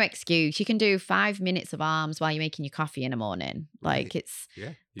just no excuse. You can do 5 minutes of arms while you're making your coffee in the morning. Like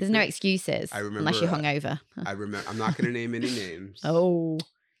there's no excuses unless you're hungover. I remember, I'm not going to name any names.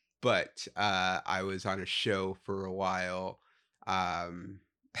 But I was on a show for a while. I'm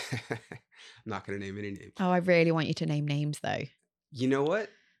not going to name any names. Oh, I really want you to name names, though. You know what?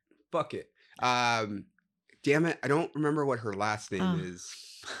 Fuck it. Damn it. I don't remember what her last name is.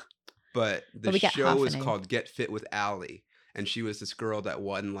 But the show was called Get Fit with Allie. And she was this girl that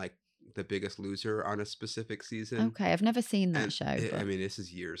won like The Biggest Loser on a specific season. Okay, I've never seen that show. I mean, this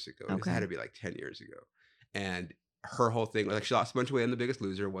is years ago. This had to be like 10 years ago. And her whole thing was like she lost a bunch of weight on The Biggest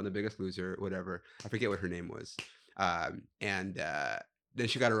Loser, won The Biggest Loser, whatever. I forget what her name was. Then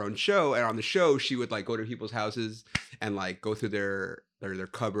she got her own show, and on the show she would like go to people's houses and like go through their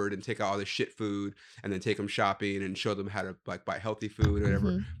cupboard and take out all the shit food and then take them shopping and show them how to like buy healthy food or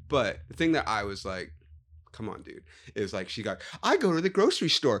whatever. But the thing that I was like, come on, dude, is like I go to the grocery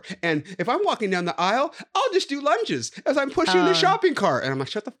store and if I'm walking down the aisle, I'll just do lunges as I'm pushing the shopping cart. And I'm like,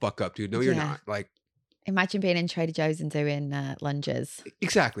 shut the fuck up, dude. No, you're not. Like, imagine being in Trader Joe's and doing lunges.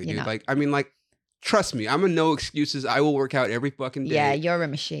 Exactly, dude. Like, I mean, like, trust me, I'm a no excuses. I will work out every fucking day. Yeah, you're a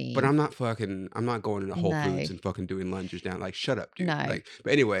machine. But I'm not going into Whole Foods and fucking doing lunges down. Like, shut up, dude. No. Like,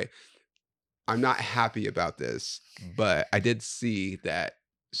 but anyway, I'm not happy about this, but I did see that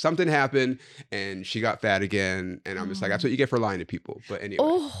something happened and she got fat again. And I'm just like, that's what you get for lying to people. But anyway.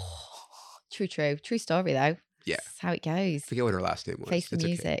 Oh, true story though. Yeah. That's how it goes. I forget what her last name was. Face the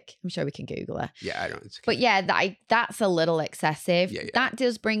Music. Okay. I'm sure we can Google her. Yeah, I don't. It's okay. But yeah, that's a little excessive. Yeah. That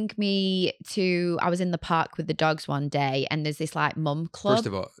does bring me to, I was in the park with the dogs one day and there's this like mum club. First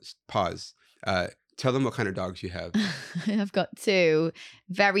of all, pause. Tell them what kind of dogs you have. I've got 2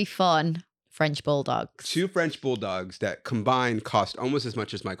 very fun French bulldogs. 2 French bulldogs that combined cost almost as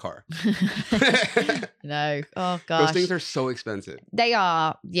much as my car. No. Oh gosh. Those things are so expensive. They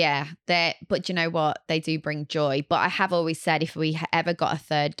are. Yeah. But you know what? They do bring joy. But I have always said if we ever got a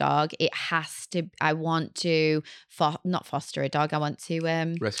 3rd dog, it has to, I want to not foster a dog. I want to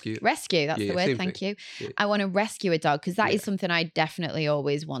rescue. That's the word. Thank you. Yeah. I want to rescue a dog because that is something I definitely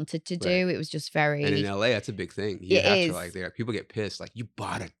always wanted to do. Right. It was just very. And in LA, that's a big thing. You have to like, people get pissed. Like, you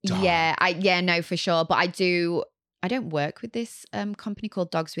bought a dog. Yeah, no, for sure. But I don't work with this company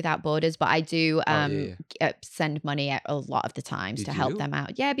called Dogs Without Borders, but I do send money a lot of the times to help them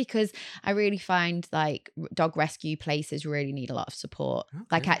out. Yeah, because I really find like dog rescue places really need a lot of support. Okay.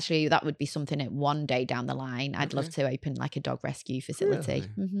 Like actually that would be something that one day down the line, I'd love to open like a dog rescue facility.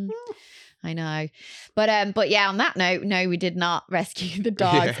 Really? Mm-hmm. I know. But yeah, on that note, no, we did not rescue the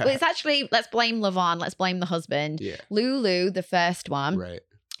dogs. Well, it's actually, let's blame Lavon. Let's blame the husband. Yeah. Lulu, the first one. Right.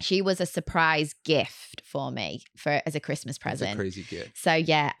 She was a surprise gift for me as a Christmas present. That's a crazy gift. So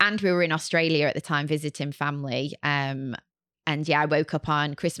yeah, and we were in Australia at the time visiting family. And yeah, I woke up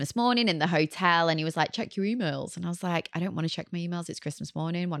on Christmas morning in the hotel and he was like, check your emails. And I was like, I don't want to check my emails. It's Christmas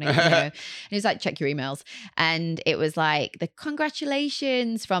morning. And he was like, check your emails. And it was like the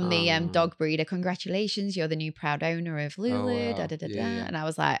congratulations from the dog breeder. Congratulations, you're the new proud owner of Lulu. Wow. Yeah. And I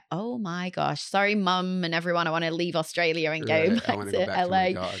was like, oh my gosh, sorry, mum and everyone. I want to leave Australia and go back to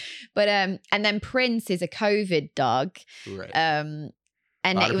LA. But and then Prince is a COVID dog. Right.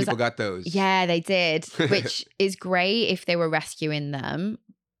 And a lot of people got those. Yeah, they did, which is great if they were rescuing them.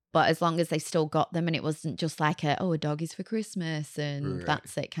 But as long as they still got them and it wasn't just like a dog is for Christmas and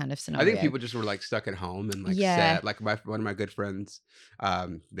that's it kind of scenario. I think people just were like stuck at home and like sad. Like one of my good friends,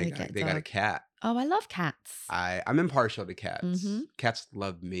 they got a cat. Oh, I love cats. I'm impartial to cats. Mm-hmm. Cats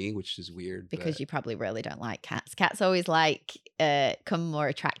love me, which is weird. Because you probably really don't like cats. Cats always like come more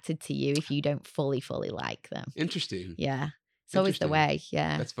attracted to you if you don't fully like them. Interesting. Yeah. It's always the way,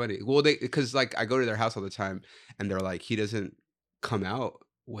 yeah. That's funny. Well, because like I go to their house all the time, and they're like, he doesn't come out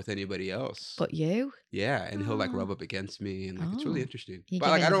with anybody else. But you? Yeah, and he'll like rub up against me, and like it's really interesting.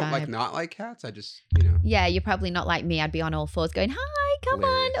 But like I don't like not like cats. I just Yeah, you're probably not like me. I'd be on all fours going, "Hi, come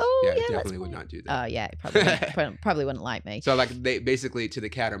on!" Oh yeah, definitely would not do that. Oh yeah, probably wouldn't like me. So like they basically to the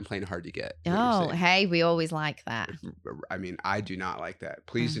cat, I'm playing hard to get. Oh hey, we always like that. I mean, I do not like that.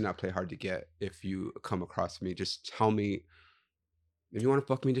 Please do not play hard to get. If you come across me, just tell me. If you want to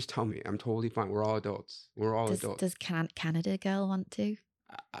fuck me, just tell me. I'm totally fine. We're all adults. Adults. Does Canada girl want to?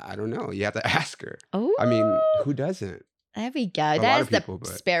 I don't know. You have to ask her. Oh. I mean, who doesn't? There we go. There's the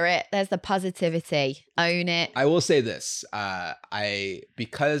spirit. There's the positivity. Own it. I will say this.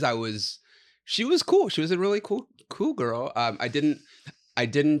 She was cool. She was a really cool girl. I didn't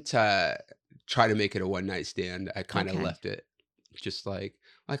try to make it a one night stand. I kind of left it just like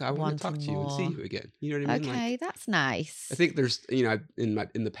I want to talk to you and see you again. You know what I mean? Okay, that's nice. I think there's, in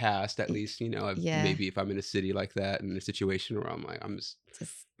the past, at least, maybe if I'm in a city like that in a situation where I'm like, I'm just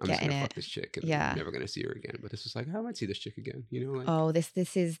gonna fuck this chick and I'm never gonna see her again. But this is like, I might see this chick again.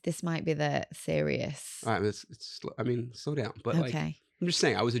 This might be the serious. All right, slow down. But like, I'm just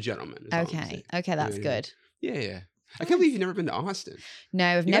saying, I was a gentleman. Okay, that's good. Yeah. I can't believe you've never been to Austin. No,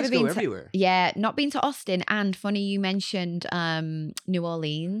 I've never been everywhere. Yeah, not been to Austin. And funny you mentioned New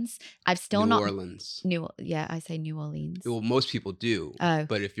Orleans. I've still New Orleans. I say New Orleans. Well, most people do. Oh,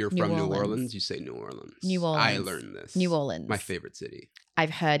 but if you're from New Orleans, you say New Orleans. New Orleans. I learned this. New Orleans. My favorite city. I've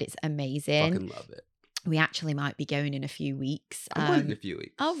heard it's amazing. Fucking love it. We actually might be going in a few weeks. I'm going in a few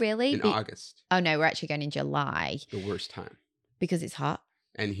weeks. Oh, really? In August. Oh, no, we're actually going in July. The worst time. Because it's hot.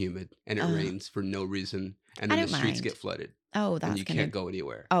 And humid. And it rains for no reason. And then the streets get flooded. Oh, that's and you can't go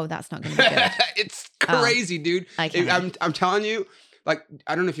anywhere. Oh, that's not going to be good. It's crazy, dude. Okay. I'm telling you, like,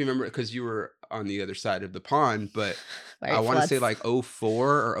 I don't know if you remember it because you were on the other side of the pond, but I want to say like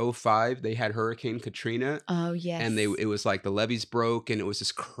 04 or 05, they had Hurricane Katrina. Oh, yes. And it was like the levees broke and it was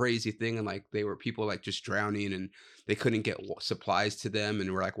this crazy thing. And like they were people like just drowning and they couldn't get supplies to them.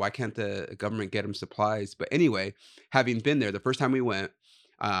 And we're like, why can't the government get them supplies? But anyway, having been there, the first time we went,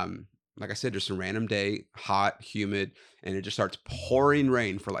 like I said, just a random day, hot, humid, and it just starts pouring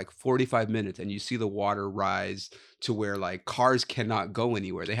rain for like 45 minutes. And you see the water rise to where like cars cannot go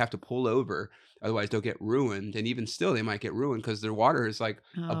anywhere. They have to pull over. Otherwise they'll get ruined. And even still, they might get ruined because their water is like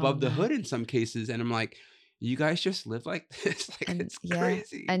above the hood in some cases. And I'm like, you guys just live like this. Like, and, it's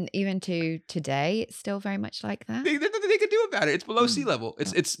crazy. And even to today, it's still very much like that. There's nothing they can do about it. It's below sea level.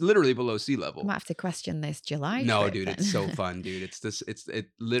 It's literally below sea level. I might have to question this July. No, trip, dude, then. it's so fun, dude. It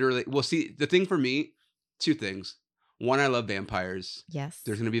literally. Well, see, the thing for me, two things. One, I love vampires. Yes.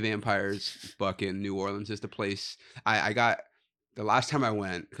 There's gonna be vampires. Fucking New Orleans is the place. I got the last time I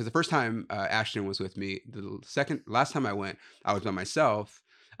went, because the first time Ashton was with me. Last time I went, I was by myself,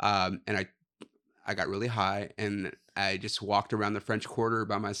 and I got really high and I just walked around the French Quarter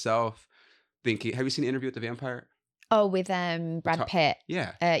by myself thinking, have you seen Interview with the Vampire? Oh, with Brad Pitt.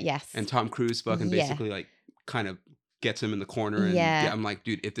 Yeah. Yes. And Tom Cruise fucking basically like kind of gets him in the corner. And I'm like,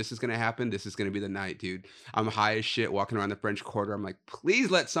 dude, if this is going to happen, this is going to be the night, dude. I'm high as shit walking around the French Quarter. I'm like, please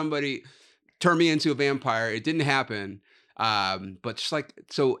let somebody turn me into a vampire. It didn't happen. But just like,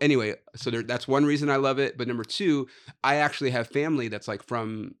 so anyway, that's one reason I love it. But number two, I actually have family that's like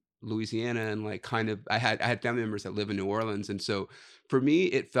from Louisiana and like kind of I had family members that live in New Orleans, and so for me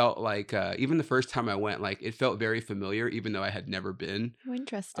it felt like even the first time I went, like it felt very familiar even though I had never been. Oh,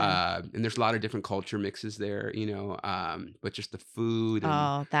 interesting. And there's a lot of different culture mixes there, but just the food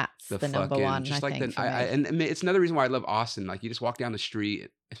and that's the number one, just I like think, and it's another reason why I love Austin. Like you just walk down the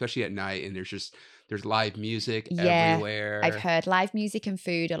street, especially at night, and there's live music everywhere. I've heard live music and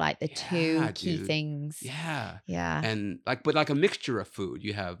food are like the two key things. Yeah. Yeah. And but like a mixture of food.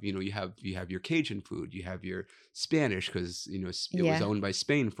 You have your Cajun food, you have your Spanish because it was owned by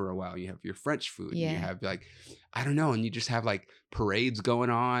Spain for a while. You have your French food. You have like, I don't know, and you just have like parades going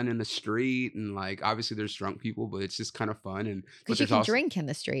on in the street, and like obviously there's drunk people, but it's just kind of fun. And because you can drink in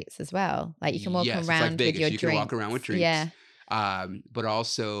the streets as well. Like you can walk around with your drinks. You can walk around with drinks. Yeah. But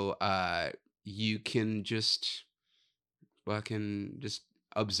also you can just fucking just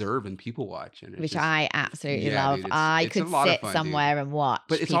observe and people watch, and which I absolutely love. Dude, I could sit somewhere and watch.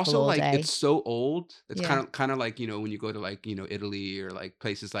 But it's also like day. it's so old. It's kind of like when you go to like Italy or like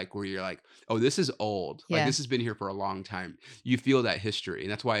places like where you're like, oh, this is old. Like this has been here for a long time. You feel that history,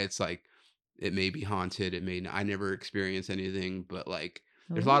 and that's why it's like it may be haunted. I never experienced anything, but like.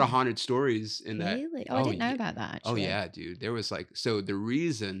 There's a lot of haunted stories in that. Really? Oh, I didn't know about that, actually. Oh, yeah, dude. There was like, so the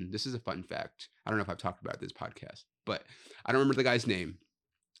reason, this is a fun fact. I don't know if I've talked about this podcast, but I don't remember the guy's name.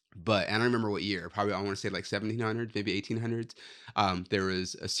 But I don't remember what year. Probably, I want to say like 1700s, maybe 1800s. There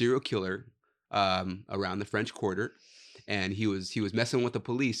was a serial killer around the French Quarter. And he was messing with the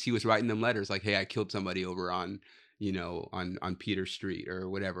police. He was writing them letters like, hey, I killed somebody over on Peter Street or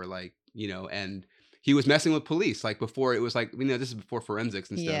whatever. Like, and he was messing with police like before. It was like, this is before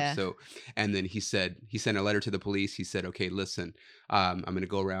forensics and stuff. Yeah. So, and then he sent a letter to the police. He said, okay, listen, I'm going to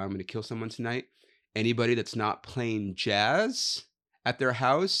go around. I'm going to kill someone tonight. Anybody that's not playing jazz at their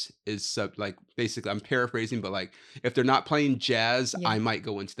house is like, basically, I'm paraphrasing, but like, if they're not playing jazz, I might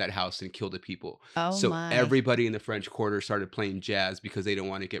go into that house and kill the people. Oh, so everybody in the French Quarter started playing jazz because they don't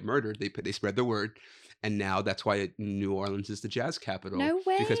want to get murdered. They spread the word. And now that's why New Orleans is the jazz capital. No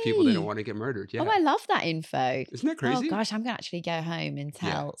way. Because people didn't want to get murdered. Yeah. Oh, I love that info. Isn't that crazy? Oh, gosh, I'm going to actually go home and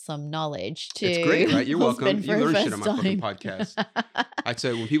tell some knowledge to It's great, right? You're welcome. You learn shit on my fucking time. podcast. I'd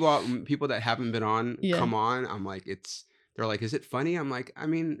say when people that haven't been on come on, I'm like, they're like, is it funny? I'm like, I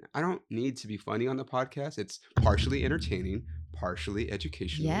mean, I don't need to be funny on the podcast. It's partially entertaining, partially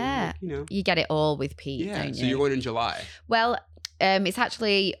educational. Yeah. Like, you get it all with Pete, don't you? So you're going in July. Well, it's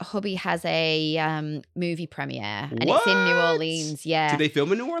actually, hubby has a movie premiere and it's in New Orleans. Yeah. Did they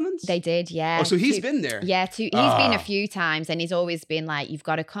film in New Orleans? They did, yeah. Oh, so he's been there. Yeah, he's been a few times and he's always been like, you've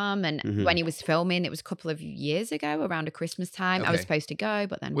got to come. And when he was filming, it was a couple of years ago around a Christmas time. Okay. I was supposed to go,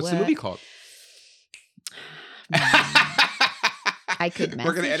 but then What's the movie called? I could message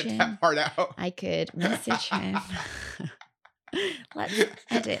We're going to edit that part out. I could message him. Let's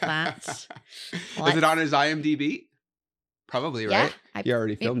edit that. Is it on his IMDb? Probably, right? You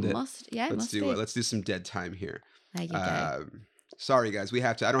already filmed it. Let's do some dead time here. There you go. Sorry, guys. We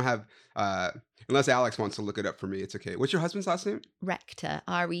have to. I don't have. Unless Alex wants to look it up for me, it's okay. What's your husband's last name? Rector. Rector.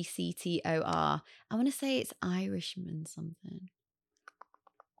 I want to say it's Irishman something.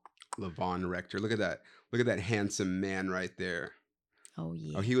 Levon Rector. Look at that. Look at that handsome man right there. Oh,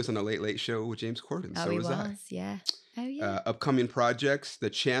 yeah. Oh, he was on the Late Late Show with James Corden. Oh, so he was I. Yeah. Oh, yeah. Upcoming projects, The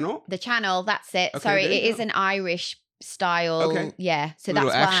Channel. The Channel, that's it. Okay, sorry, it is an Irish style. Okay. Yeah. So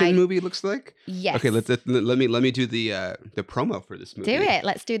that's action movie looks like. Yes. Okay, let me do the promo for this movie. Do it.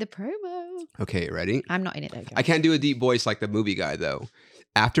 Let's do the promo. Okay, ready? I'm not in it though. I can't do a deep voice like the movie guy though.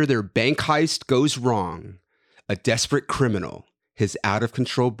 After their bank heist goes wrong, a desperate criminal, his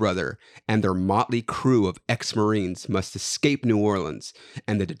out-of-control brother, and their motley crew of ex-Marines must escape New Orleans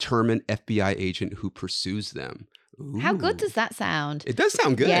and the determined FBI agent who pursues them. Ooh. How good does that sound? It does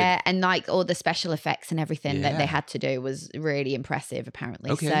sound good. Yeah, and like all the special effects and everything that they had to do was really impressive, apparently.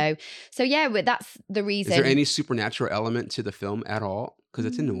 Okay. So yeah, that's the reason. Is there any supernatural element to the film at all? Because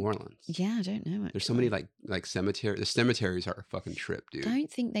it's in New Orleans. Yeah, I don't know. Actually. There's so many like cemeteries. The cemeteries are a fucking trip, dude. I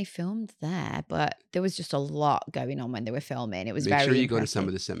don't think they filmed there, but there was just a lot going on when they were filming. It was Make sure you impressive. go to some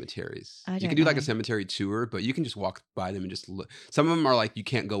of the cemeteries. You can do like a cemetery tour, but you can just walk by them and just look. Some of them are like you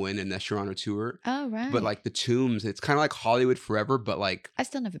can't go in unless you're on a tour. Oh, right. But like the tombs, it's kind of like Hollywood Forever, but like I've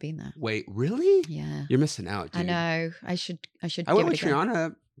still never been there. Wait, really? Yeah. You're missing out, dude. I know. I should. I went with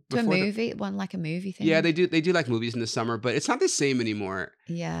Triana. To a movie, like a movie thing. Yeah, they do like movies in the summer, but it's not the same anymore.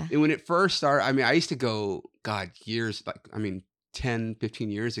 Yeah. And when it first started, I mean, I used to go, 10, 15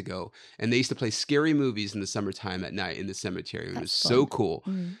 years ago, and they used to play scary movies in the summertime at night in the cemetery. And it was so cool.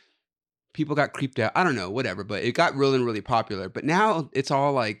 Mm-hmm. People got creeped out. I don't know, whatever, but it got really, really popular. But now it's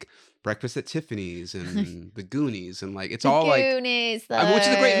all like Breakfast at Tiffany's and The Goonies, and like it's all like Goonies, which is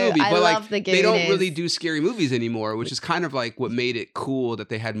a great movie, but like they don't really do scary movies anymore, which is kind of like what made it cool that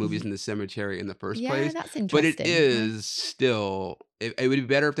they had movies in the cemetery in the first place. Yeah, that's interesting. But it is still. It would be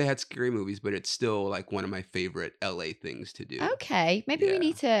better if they had scary movies, but it's still like one of my favorite LA things to do. Okay, maybe we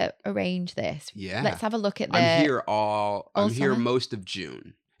need to arrange this. Yeah, let's have a look at the. I'm here most of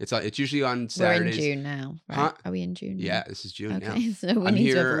June. It's usually on Saturdays. We're in June now, right? Huh? Are we in June now? Yeah, this is June now. Okay, so we I'm need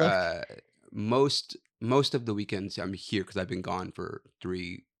here, to have a look. most of the weekends. I'm here because I've been gone for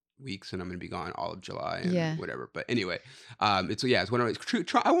 3 weeks, and I'm going to be gone all of July and whatever. But anyway, it's one of my.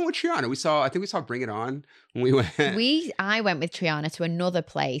 I went with Triana. I think we saw Bring It On when we went. I went with Triana to another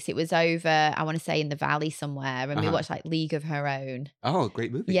place. It was over, I want to say, in the valley somewhere, and we watched like League of Her Own. Oh,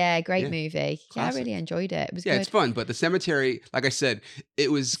 great movie! Yeah, great movie. Classic. Yeah, I really enjoyed it. It was good. It's fun, but the cemetery, like I said,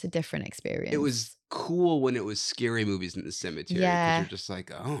 it's a different experience. It was cool when it was scary movies in the cemetery. Yeah, you're just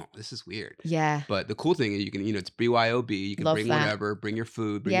like, oh, this is weird. Yeah, but the cool thing is you can, it's BYOB. You can bring whatever, bring your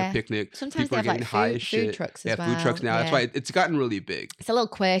food, bring your picnic. Sometimes people they have like food trucks as well. Yeah, food trucks now. That's why it's gotten really big. It's a little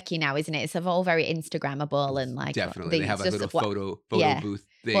quirky now, isn't it? It's all very Instagrammable and like definitely they have a little photo booth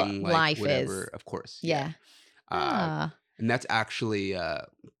thing, like life whatever. Is. Of course, yeah. And that's actually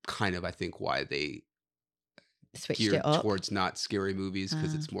kind of I think why they switched geared it up towards not scary movies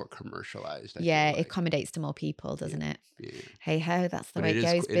because it's more commercialized. It accommodates to more people, doesn't it? Yeah. Hey ho, that's the way it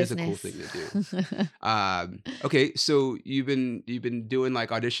goes. It is a cool thing to do. Okay, so you've been doing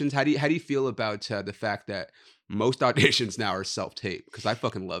like auditions. How do you feel about the fact that most auditions now are self-tape? Because I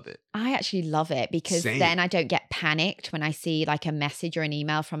fucking love it. I actually love it because then I don't get panicked when I see like a message or an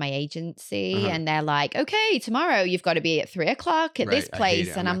email from my agency and they're like, okay, tomorrow you've got to be at 3:00 at this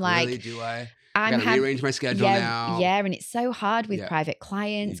place. And I'm like, really, do I? I'm gotta rearrange my schedule now. Yeah, and it's so hard with private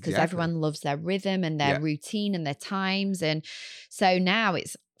clients because everyone loves their rhythm and their routine and their times. And so now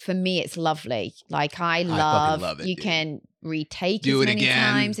for me, it's lovely. Like I love it, you can retake as many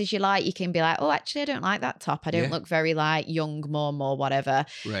times as you like. You can be like, oh, actually, I don't like that top. I don't look very like young mom or whatever.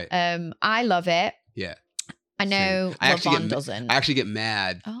 Right. I love it. Yeah. I know Levon doesn't. I actually get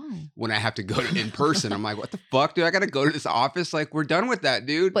mad when I have to go in person. I'm like, what the fuck, dude? I got to go to this office? Like, we're done with that,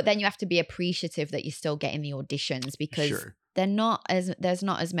 dude. But then you have to be appreciative that you're still getting the auditions because there's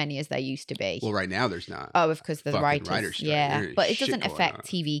not as many as there used to be. Well, right now there's not. Oh, because the writers. Yeah, but it doesn't affect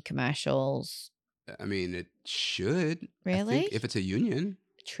TV commercials. I mean, it should. Really? I think if it's a union.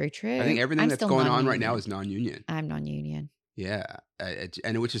 True. I think everything that's going on right now is non-union. I'm non-union. Yeah,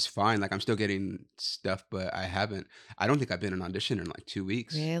 and which is fine. Like I'm still getting stuff, but I don't think I've been an audition in like 2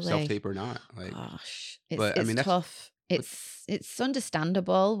 weeks, really? Self-tape or not. Like, gosh, it's tough. It's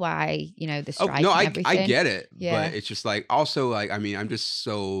understandable why the strike. No, and everything. I get it. Yeah, but it's just like also like I mean I'm just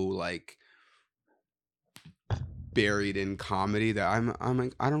so like buried in comedy that I'm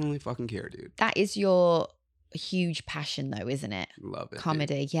like I don't really fucking care, dude. That is your huge passion though, isn't it? Love it.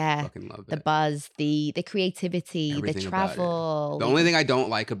 Comedy, dude. yeah. Fucking love it. The buzz, the creativity, Everything the travel. The only thing I don't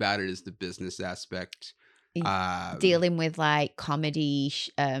like about it is the business aspect. Dealing with like comedy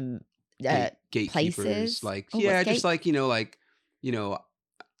gatekeepers, places. like just like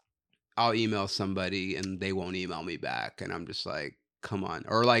I'll email somebody and they won't email me back, and I'm just like, come on.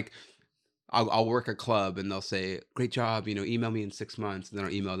 Or like I'll work a club and they'll say, great job, email me in 6 months, and then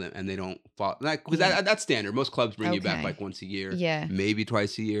I'll email them and they don't follow. Like, because that's standard. Most clubs bring you back like once a year, maybe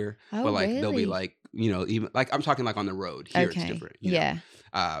twice a year. But like they'll be like, even like I'm talking like on the road. Here it's different.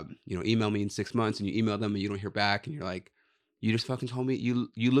 Email me in 6 months, and you email them and you don't hear back, and you're like, you just fucking told me,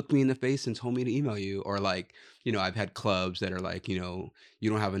 you looked me in the face and told me to email you. Or like, I've had clubs that are like, you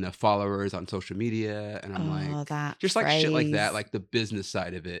don't have enough followers on social media. And I'm like, just like shit like that. Like the business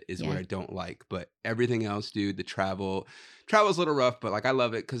side of it is what I don't like. But everything else, dude, the travel's a little rough, but like I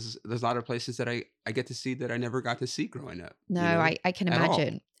love it because there's a lot of places that I get to see that I never got to see growing up. No, I can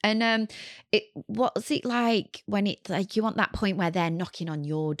imagine. And what's it like when it's like you want that point where they're knocking on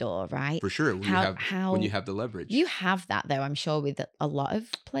your door, right? For sure. When you have the leverage. You have that though, I'm sure, with a lot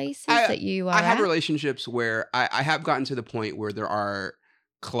of places that you are I have relationships where I have gotten to the point where there are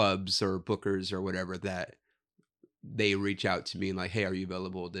clubs or bookers or whatever that they reach out to me and like, hey, are you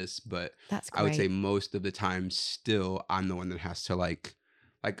available this? But that's great. I would say most of the time still I'm the one that has to like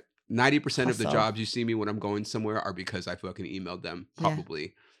 90% of the jobs you see me when I'm going somewhere are because I fucking emailed them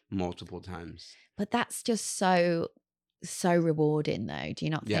probably multiple times. But that's just so rewarding though, do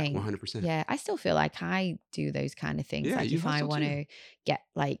you not think? Yeah, 100%. Yeah, I still feel like I do those kind of things. Like if I want to get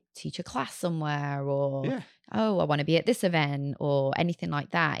like teach a class somewhere, or I want to be at this event or anything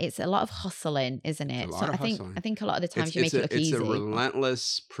like that. It's a lot of hustling, isn't it? I think a lot of the times you make it look easy. It's a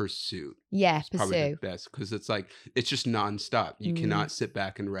relentless pursuit. Yeah, it's probably the best because it's like it's just nonstop. You cannot sit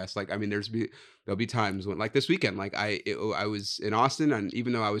back and rest. Like I mean, there'll be times when like this weekend, like I was in Austin, and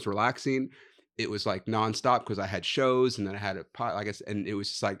even though I was relaxing, it was like nonstop because I had shows and then I had a pot, I guess, and it was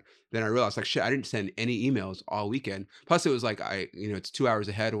just like, then I realized like, shit, I didn't send any emails all weekend. Plus it was like, it's 2 hours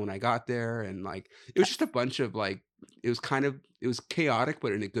ahead when I got there. And like, it was just a bunch of like, it was chaotic,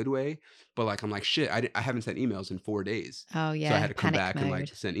 but in a good way. But like, I'm like, shit, I haven't sent emails in 4 days. Oh yeah. So I had to come back and like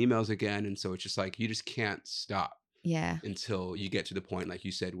send emails again. And so it's just like, you just can't stop. Yeah. Until you get to the point, like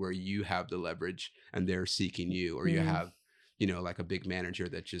you said, where you have the leverage and they're seeking you, or you have, like a big manager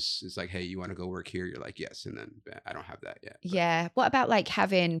that just is like, hey, you want to go work here? You're like, yes. And then I don't have that yet. But. Yeah. What about like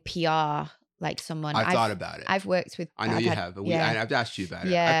having PR, like someone? I've thought about it. I've worked with. I know you have. But I've asked you about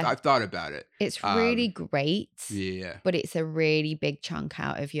it. Yeah. I've thought about it. It's really great. Yeah. But it's a really big chunk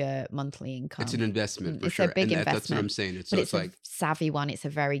out of your monthly income. It's an investment for it's sure. A big investment. That's what I'm saying. It's like a savvy one. It's a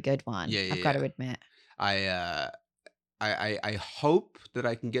very good one. Yeah. I've got to admit. I hope that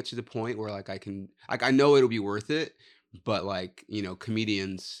I can get to the point where like I can, like I know it'll be worth it. But like,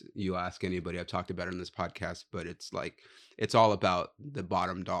 comedians, you ask anybody, I've talked about it in this podcast, but it's like, it's all about the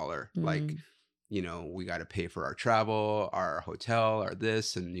bottom dollar. Like, we got to pay for our travel, our hotel, our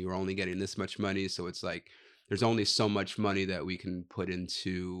this, and you're only getting this much money. So it's like, there's only so much money that we can put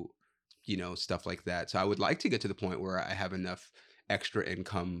into, stuff like that. So I would like to get to the point where I have enough extra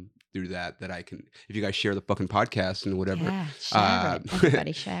income through that I can, if you guys share the fucking podcast and whatever, share it.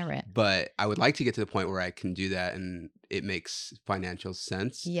 Everybody share it. But I would like to get to the point where I can do that and it makes financial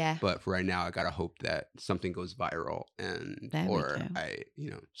sense. Yeah. But for right now, I gotta hope that something goes viral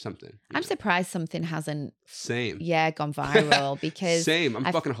something. I'm surprised something hasn't gone viral because I'm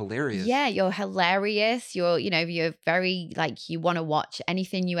fucking hilarious. Yeah, you're hilarious. You're very like, you want to watch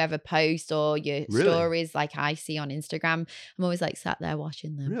anything you ever post or your stories like I see on Instagram. I'm always like sat there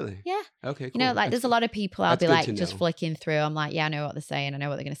watching them. Really? Yeah. Okay, cool. There's a lot of people I'll be like just flicking through. I'm like, yeah, I know what they're saying. I know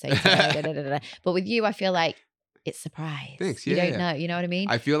what they're going to say today. But with you, I feel like it's surprise. Thanks. You don't know. You know what I mean?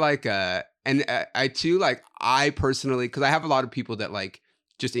 I feel like, I too, like I personally, because I have a lot of people that like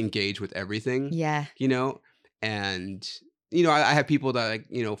just engage with everything. Yeah. And, I have people that like,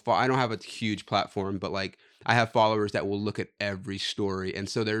 I don't have a huge platform, but like I have followers that will look at every story. And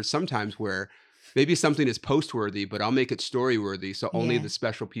so there's sometimes where maybe something is post-worthy, but I'll make it story-worthy. So only the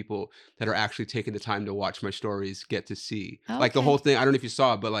special people that are actually taking the time to watch my stories get to see. Okay. Like the whole thing, I don't know if you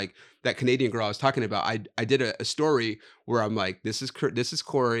saw it, but like that Canadian girl I was talking about, I did a story where I'm like, this is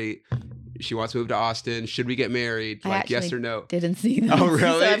Corey. She wants to move to Austin. Should we get married? Like, yes or no? Didn't see that. Oh, really?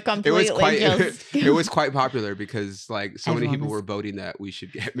 So I've completely it was quite popular because like so many people were voting that we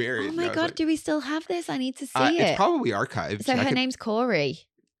should get married. Oh my God, like, do we still have this? I need to see it. It's probably archived. So her name's Corey.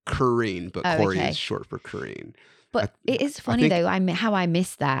 Corrine, but Corey is short for Corrine. But it is funny though, how I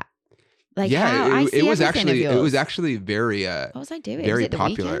missed that. Like, yeah, how? I see it was everything of actually yours. it was actually very What was I doing? very was it the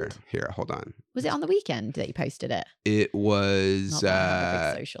popular. weekend? Here, hold on. Was it on the weekend that you posted it? It was Not that I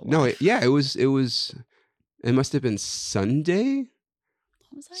have a big social no, life. it must have been Sunday.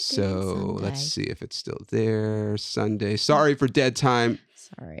 What was I doing So Sunday? let's see if it's still there. Sunday. Sorry for dead time.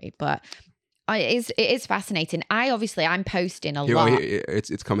 Sorry, but it is fascinating. I'm posting a Here, lot. here,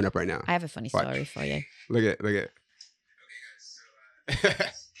 it's coming up right now. I have a funny story for you. Look at it.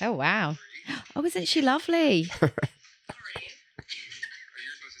 Oh wow! Oh, isn't she lovely?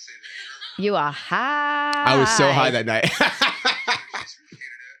 You are high. I was so high that night.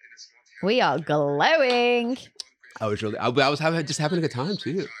 We are glowing. I was just having a good time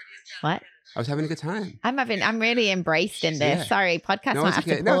too. What? I was having a good time. I'm really embraced in this. Yeah. Sorry, podcast might have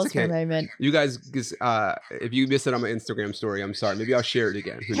to pause for a moment. You guys, if you missed it on my Instagram story, I'm sorry. Maybe I'll share it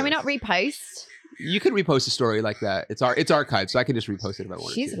again. Can we not repost? You could repost a story like that. It's archived, so I can just repost it if I wanted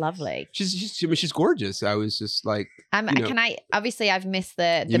to. She's lovely. She's gorgeous. I was just like, can I? Obviously, I've missed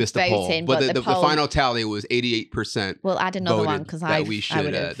the poll, voting, but the poll, final tally was 88%. We'll add another one because that we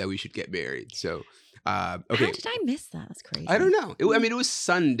should get married. So. Okay. How did I miss that? That's crazy. I don't know. It was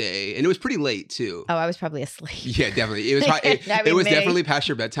Sunday, and it was pretty late too. Oh, I was probably asleep. Yeah, definitely. It was. It was definitely past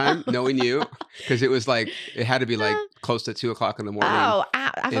your bedtime, knowing you, because it was like it had to be like close to 2:00 in the morning. Oh,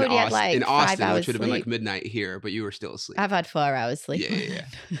 I've already had like in 5 Austin, hours which would have been like sleep. midnight here, but you were still asleep. I've had 4 hours sleep.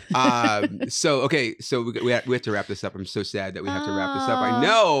 Yeah. So we have to wrap this up. I'm so sad that we have to wrap this up. I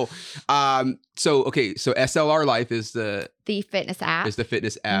know. So SLR Life is the fitness app. Is the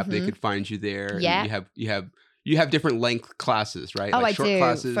fitness app. Mm-hmm. They could find you there. Yeah. You have different length classes, right? Oh, like I short do.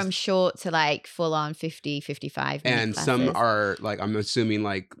 Classes. From short to like full on 50, 55 minute and classes. Some are like, I'm assuming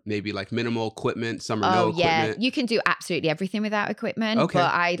like maybe like minimal equipment. Some are no equipment. You can do absolutely everything without equipment. Okay.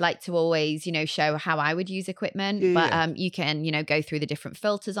 But I like to always, show how I would use equipment. You can, go through the different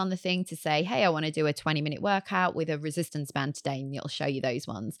filters on the thing to say, hey, I want to do a 20-minute workout with a resistance band today, and it'll show you those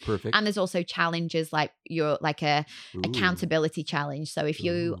ones. Perfect. And there's also challenges like a accountability challenge. So if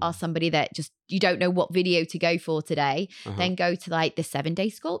you are somebody that just you don't know what video to go for today, then go to like the 7-day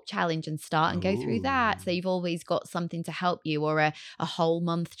sculpt challenge and start and go through that. So you've always got something to help you, or a whole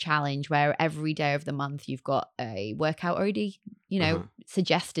month challenge where every day of the month you've got a workout already,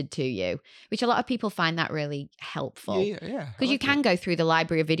 suggested to you, which a lot of people find that really helpful. Yeah. Because you can go through the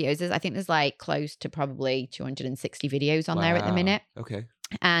library of videos. I think there's like close to probably 260 videos on there at the minute. Okay.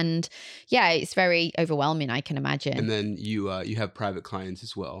 And yeah, it's very overwhelming, I can imagine. And then you have private clients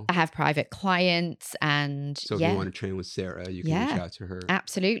as well. I have private clients, and so if you want to train with Sarah, you can reach out to her.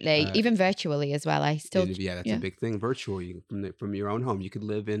 Absolutely, even virtually as well. I still that's a big thing. Virtual, from your own home, you could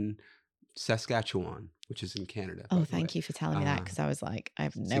live in Saskatchewan, which is in Canada. Oh, thank you for telling me that, because I was like, I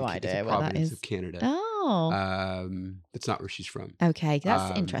have no idea where that is. Of Canada. Oh, that's not where she's from. Okay,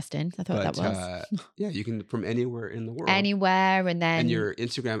 that's interesting. I thought that was. Yeah, you can from anywhere in the world. Anywhere, and then your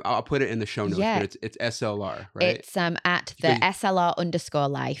Instagram. I'll put it in the show notes. Yeah. But it's SLR, right? It's at the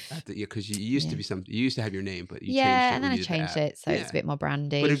SLR_life. Because you used to be you used to have your name, but you changed it. And then I changed it, so it's a bit more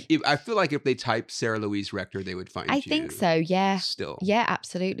brandy. But I feel like if they type Sarah Louise Rector, they would find you. I think so. Yeah. Still. Yeah,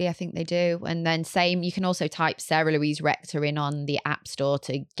 absolutely. I think they do. And then same, you can also type Sarah Louise Rector in on the App Store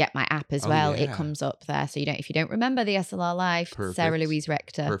to get my app as well. Yeah. It comes up there. So if you don't remember the SLR Life, Perfect. Sarah Louise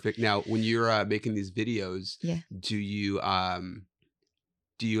Rector. Perfect. Now, when you're making these videos, do you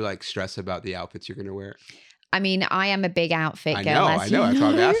like stress about the outfits you're going to wear? I mean, I am a big outfit girl. I know. That's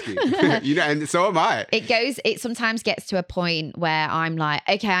what I'm asking. And so am I. It sometimes gets to a point where I'm like,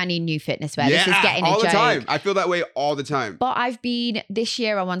 okay, I need new fitness wear. This is getting all a the joke. time. I feel that way all the time. But this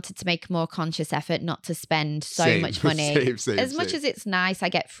year I wanted to make a more conscious effort not to spend so much money. As much as it's nice, I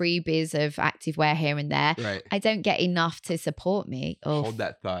get freebies of active wear here and there. Right. I don't get enough to support me. Hold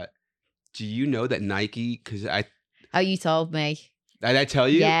that thought. Do you know that Nike, Oh, you told me. Did I tell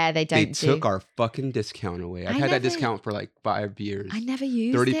you? Yeah, they took our fucking discount away. I've had that discount for like 5 years. I never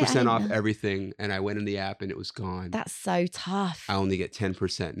used 30% off everything, and I went in the app and it was gone. That's so tough. I only get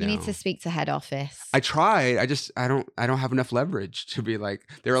 10% now. You need to speak to head office. I tried. I don't have enough leverage to be like.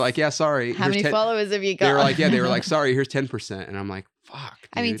 They were like, yeah, sorry. How many followers have you got? They were like, sorry, here's 10%, and I'm like, fuck. Dude.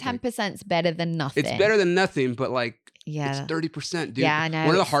 I mean, 10%'s better than nothing. It's better than nothing, but like. Yeah. It's 30%, dude. Yeah, I know.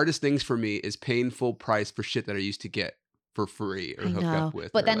 One of the hardest things for me is paying full price for shit that I used to get for free or hooked up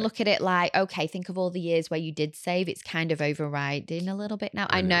with. But then look at it like, okay, think of all the years where you did save. It's kind of overriding a little bit now.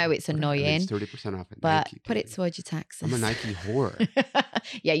 I know it's annoying. It's 30% off at but Nike, put it towards your taxes. I'm a Nike whore.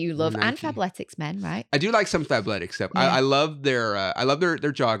 Yeah, you love and Fabletics men, right? I do like some Fabletics stuff. Yeah. I love their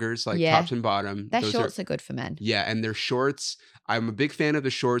joggers, like tops and bottom. Their shorts are good for men. Yeah, and their shorts. I'm a big fan of the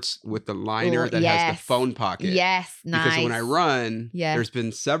shorts with the liner that has the phone pocket. Yes, nice. Because when I run, there's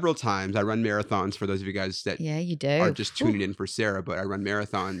been several times I run marathons for those of you guys that you do. are just tuning in for Sarah, but I run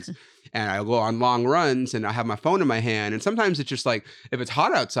marathons and I go on long runs and I have my phone in my hand. And sometimes it's just like, if it's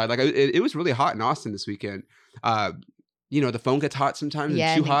hot outside, like it was really hot in Austin this weekend. The phone gets hot sometimes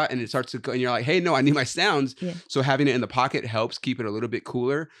and too hot and it starts to go and you're like, hey, no, I need my sounds. Yeah. So having it in the pocket helps keep it a little bit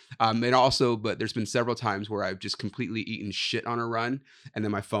cooler. But there's been several times where I've just completely eaten shit on a run and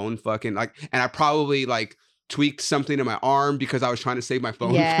then my phone and I probably tweaked something in my arm because I was trying to save my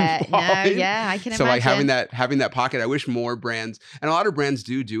phone from falling. I can imagine. So having that pocket, I wish more brands, and a lot of brands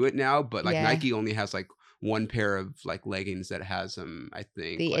do it now, but Nike only has one pair of leggings that has I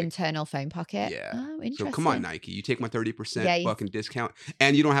think the internal phone pocket. Yeah. Oh, interesting. So come on, Nike, you take my 30% fucking discount,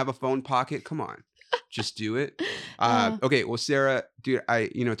 and you don't have a phone pocket. Come on, just do it. Okay, well, Sarah, dude,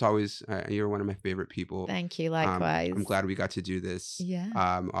 it's always you're one of my favorite people. Thank you. Likewise. I'm glad we got to do this. Yeah.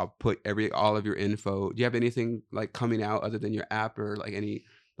 I'll put all of your info. Do you have anything coming out other than your app or any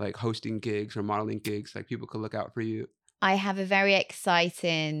hosting gigs or modeling gigs people could look out for you? I have a very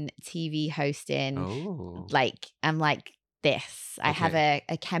exciting TV hosting. Oh. I'm like this. Okay. I have a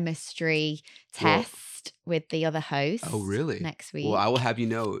chemistry test with the other host. Oh, really? Next week. Well, I will have you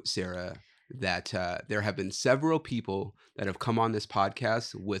know, Sarah, that there have been several people that have come on this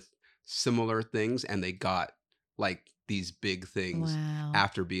podcast with similar things and they got these big things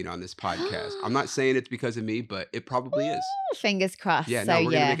after being on this podcast. I'm not saying it's because of me, but it probably is. Fingers crossed. Yeah, no,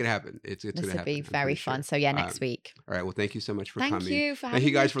 we're gonna make it happen. It's gonna happen. This would be very fun. Sure. So next week. All right. Well, thank you so much for coming. Thank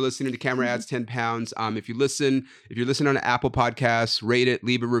you guys for listening to Camera Ads 10 Pounds. If you're listening on Apple Podcasts, rate it,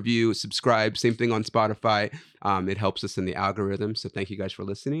 leave a review, subscribe. Same thing on Spotify. It helps us in the algorithm. So thank you guys for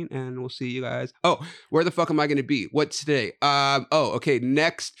listening, and we'll see you guys. Oh, where the fuck am I gonna be? What's today? Okay.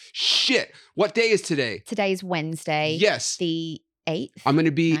 Next shit. What day is today? Today's Wednesday. Yes. The 8th. I'm going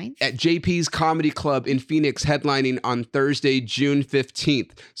to be at JP's Comedy Club in Phoenix headlining on Thursday, June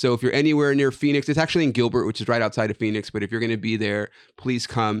 15th. So if you're anywhere near Phoenix, it's actually in Gilbert, which is right outside of Phoenix. But if you're going to be there, please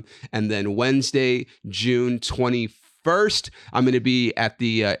come. And then Wednesday, June 21st, I'm going to be at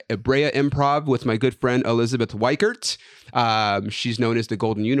the Ebrea Improv with my good friend Elizabeth Weichert. She's known as the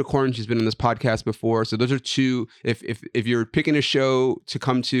Golden Unicorn. She's been on this podcast before. So those are two. If you're picking a show to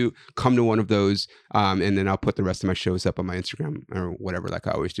come to one of those. And then I'll put the rest of my shows up on my Instagram or whatever, like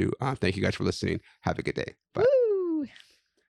I always do. Thank you guys for listening. Have a good day. Bye. Woo!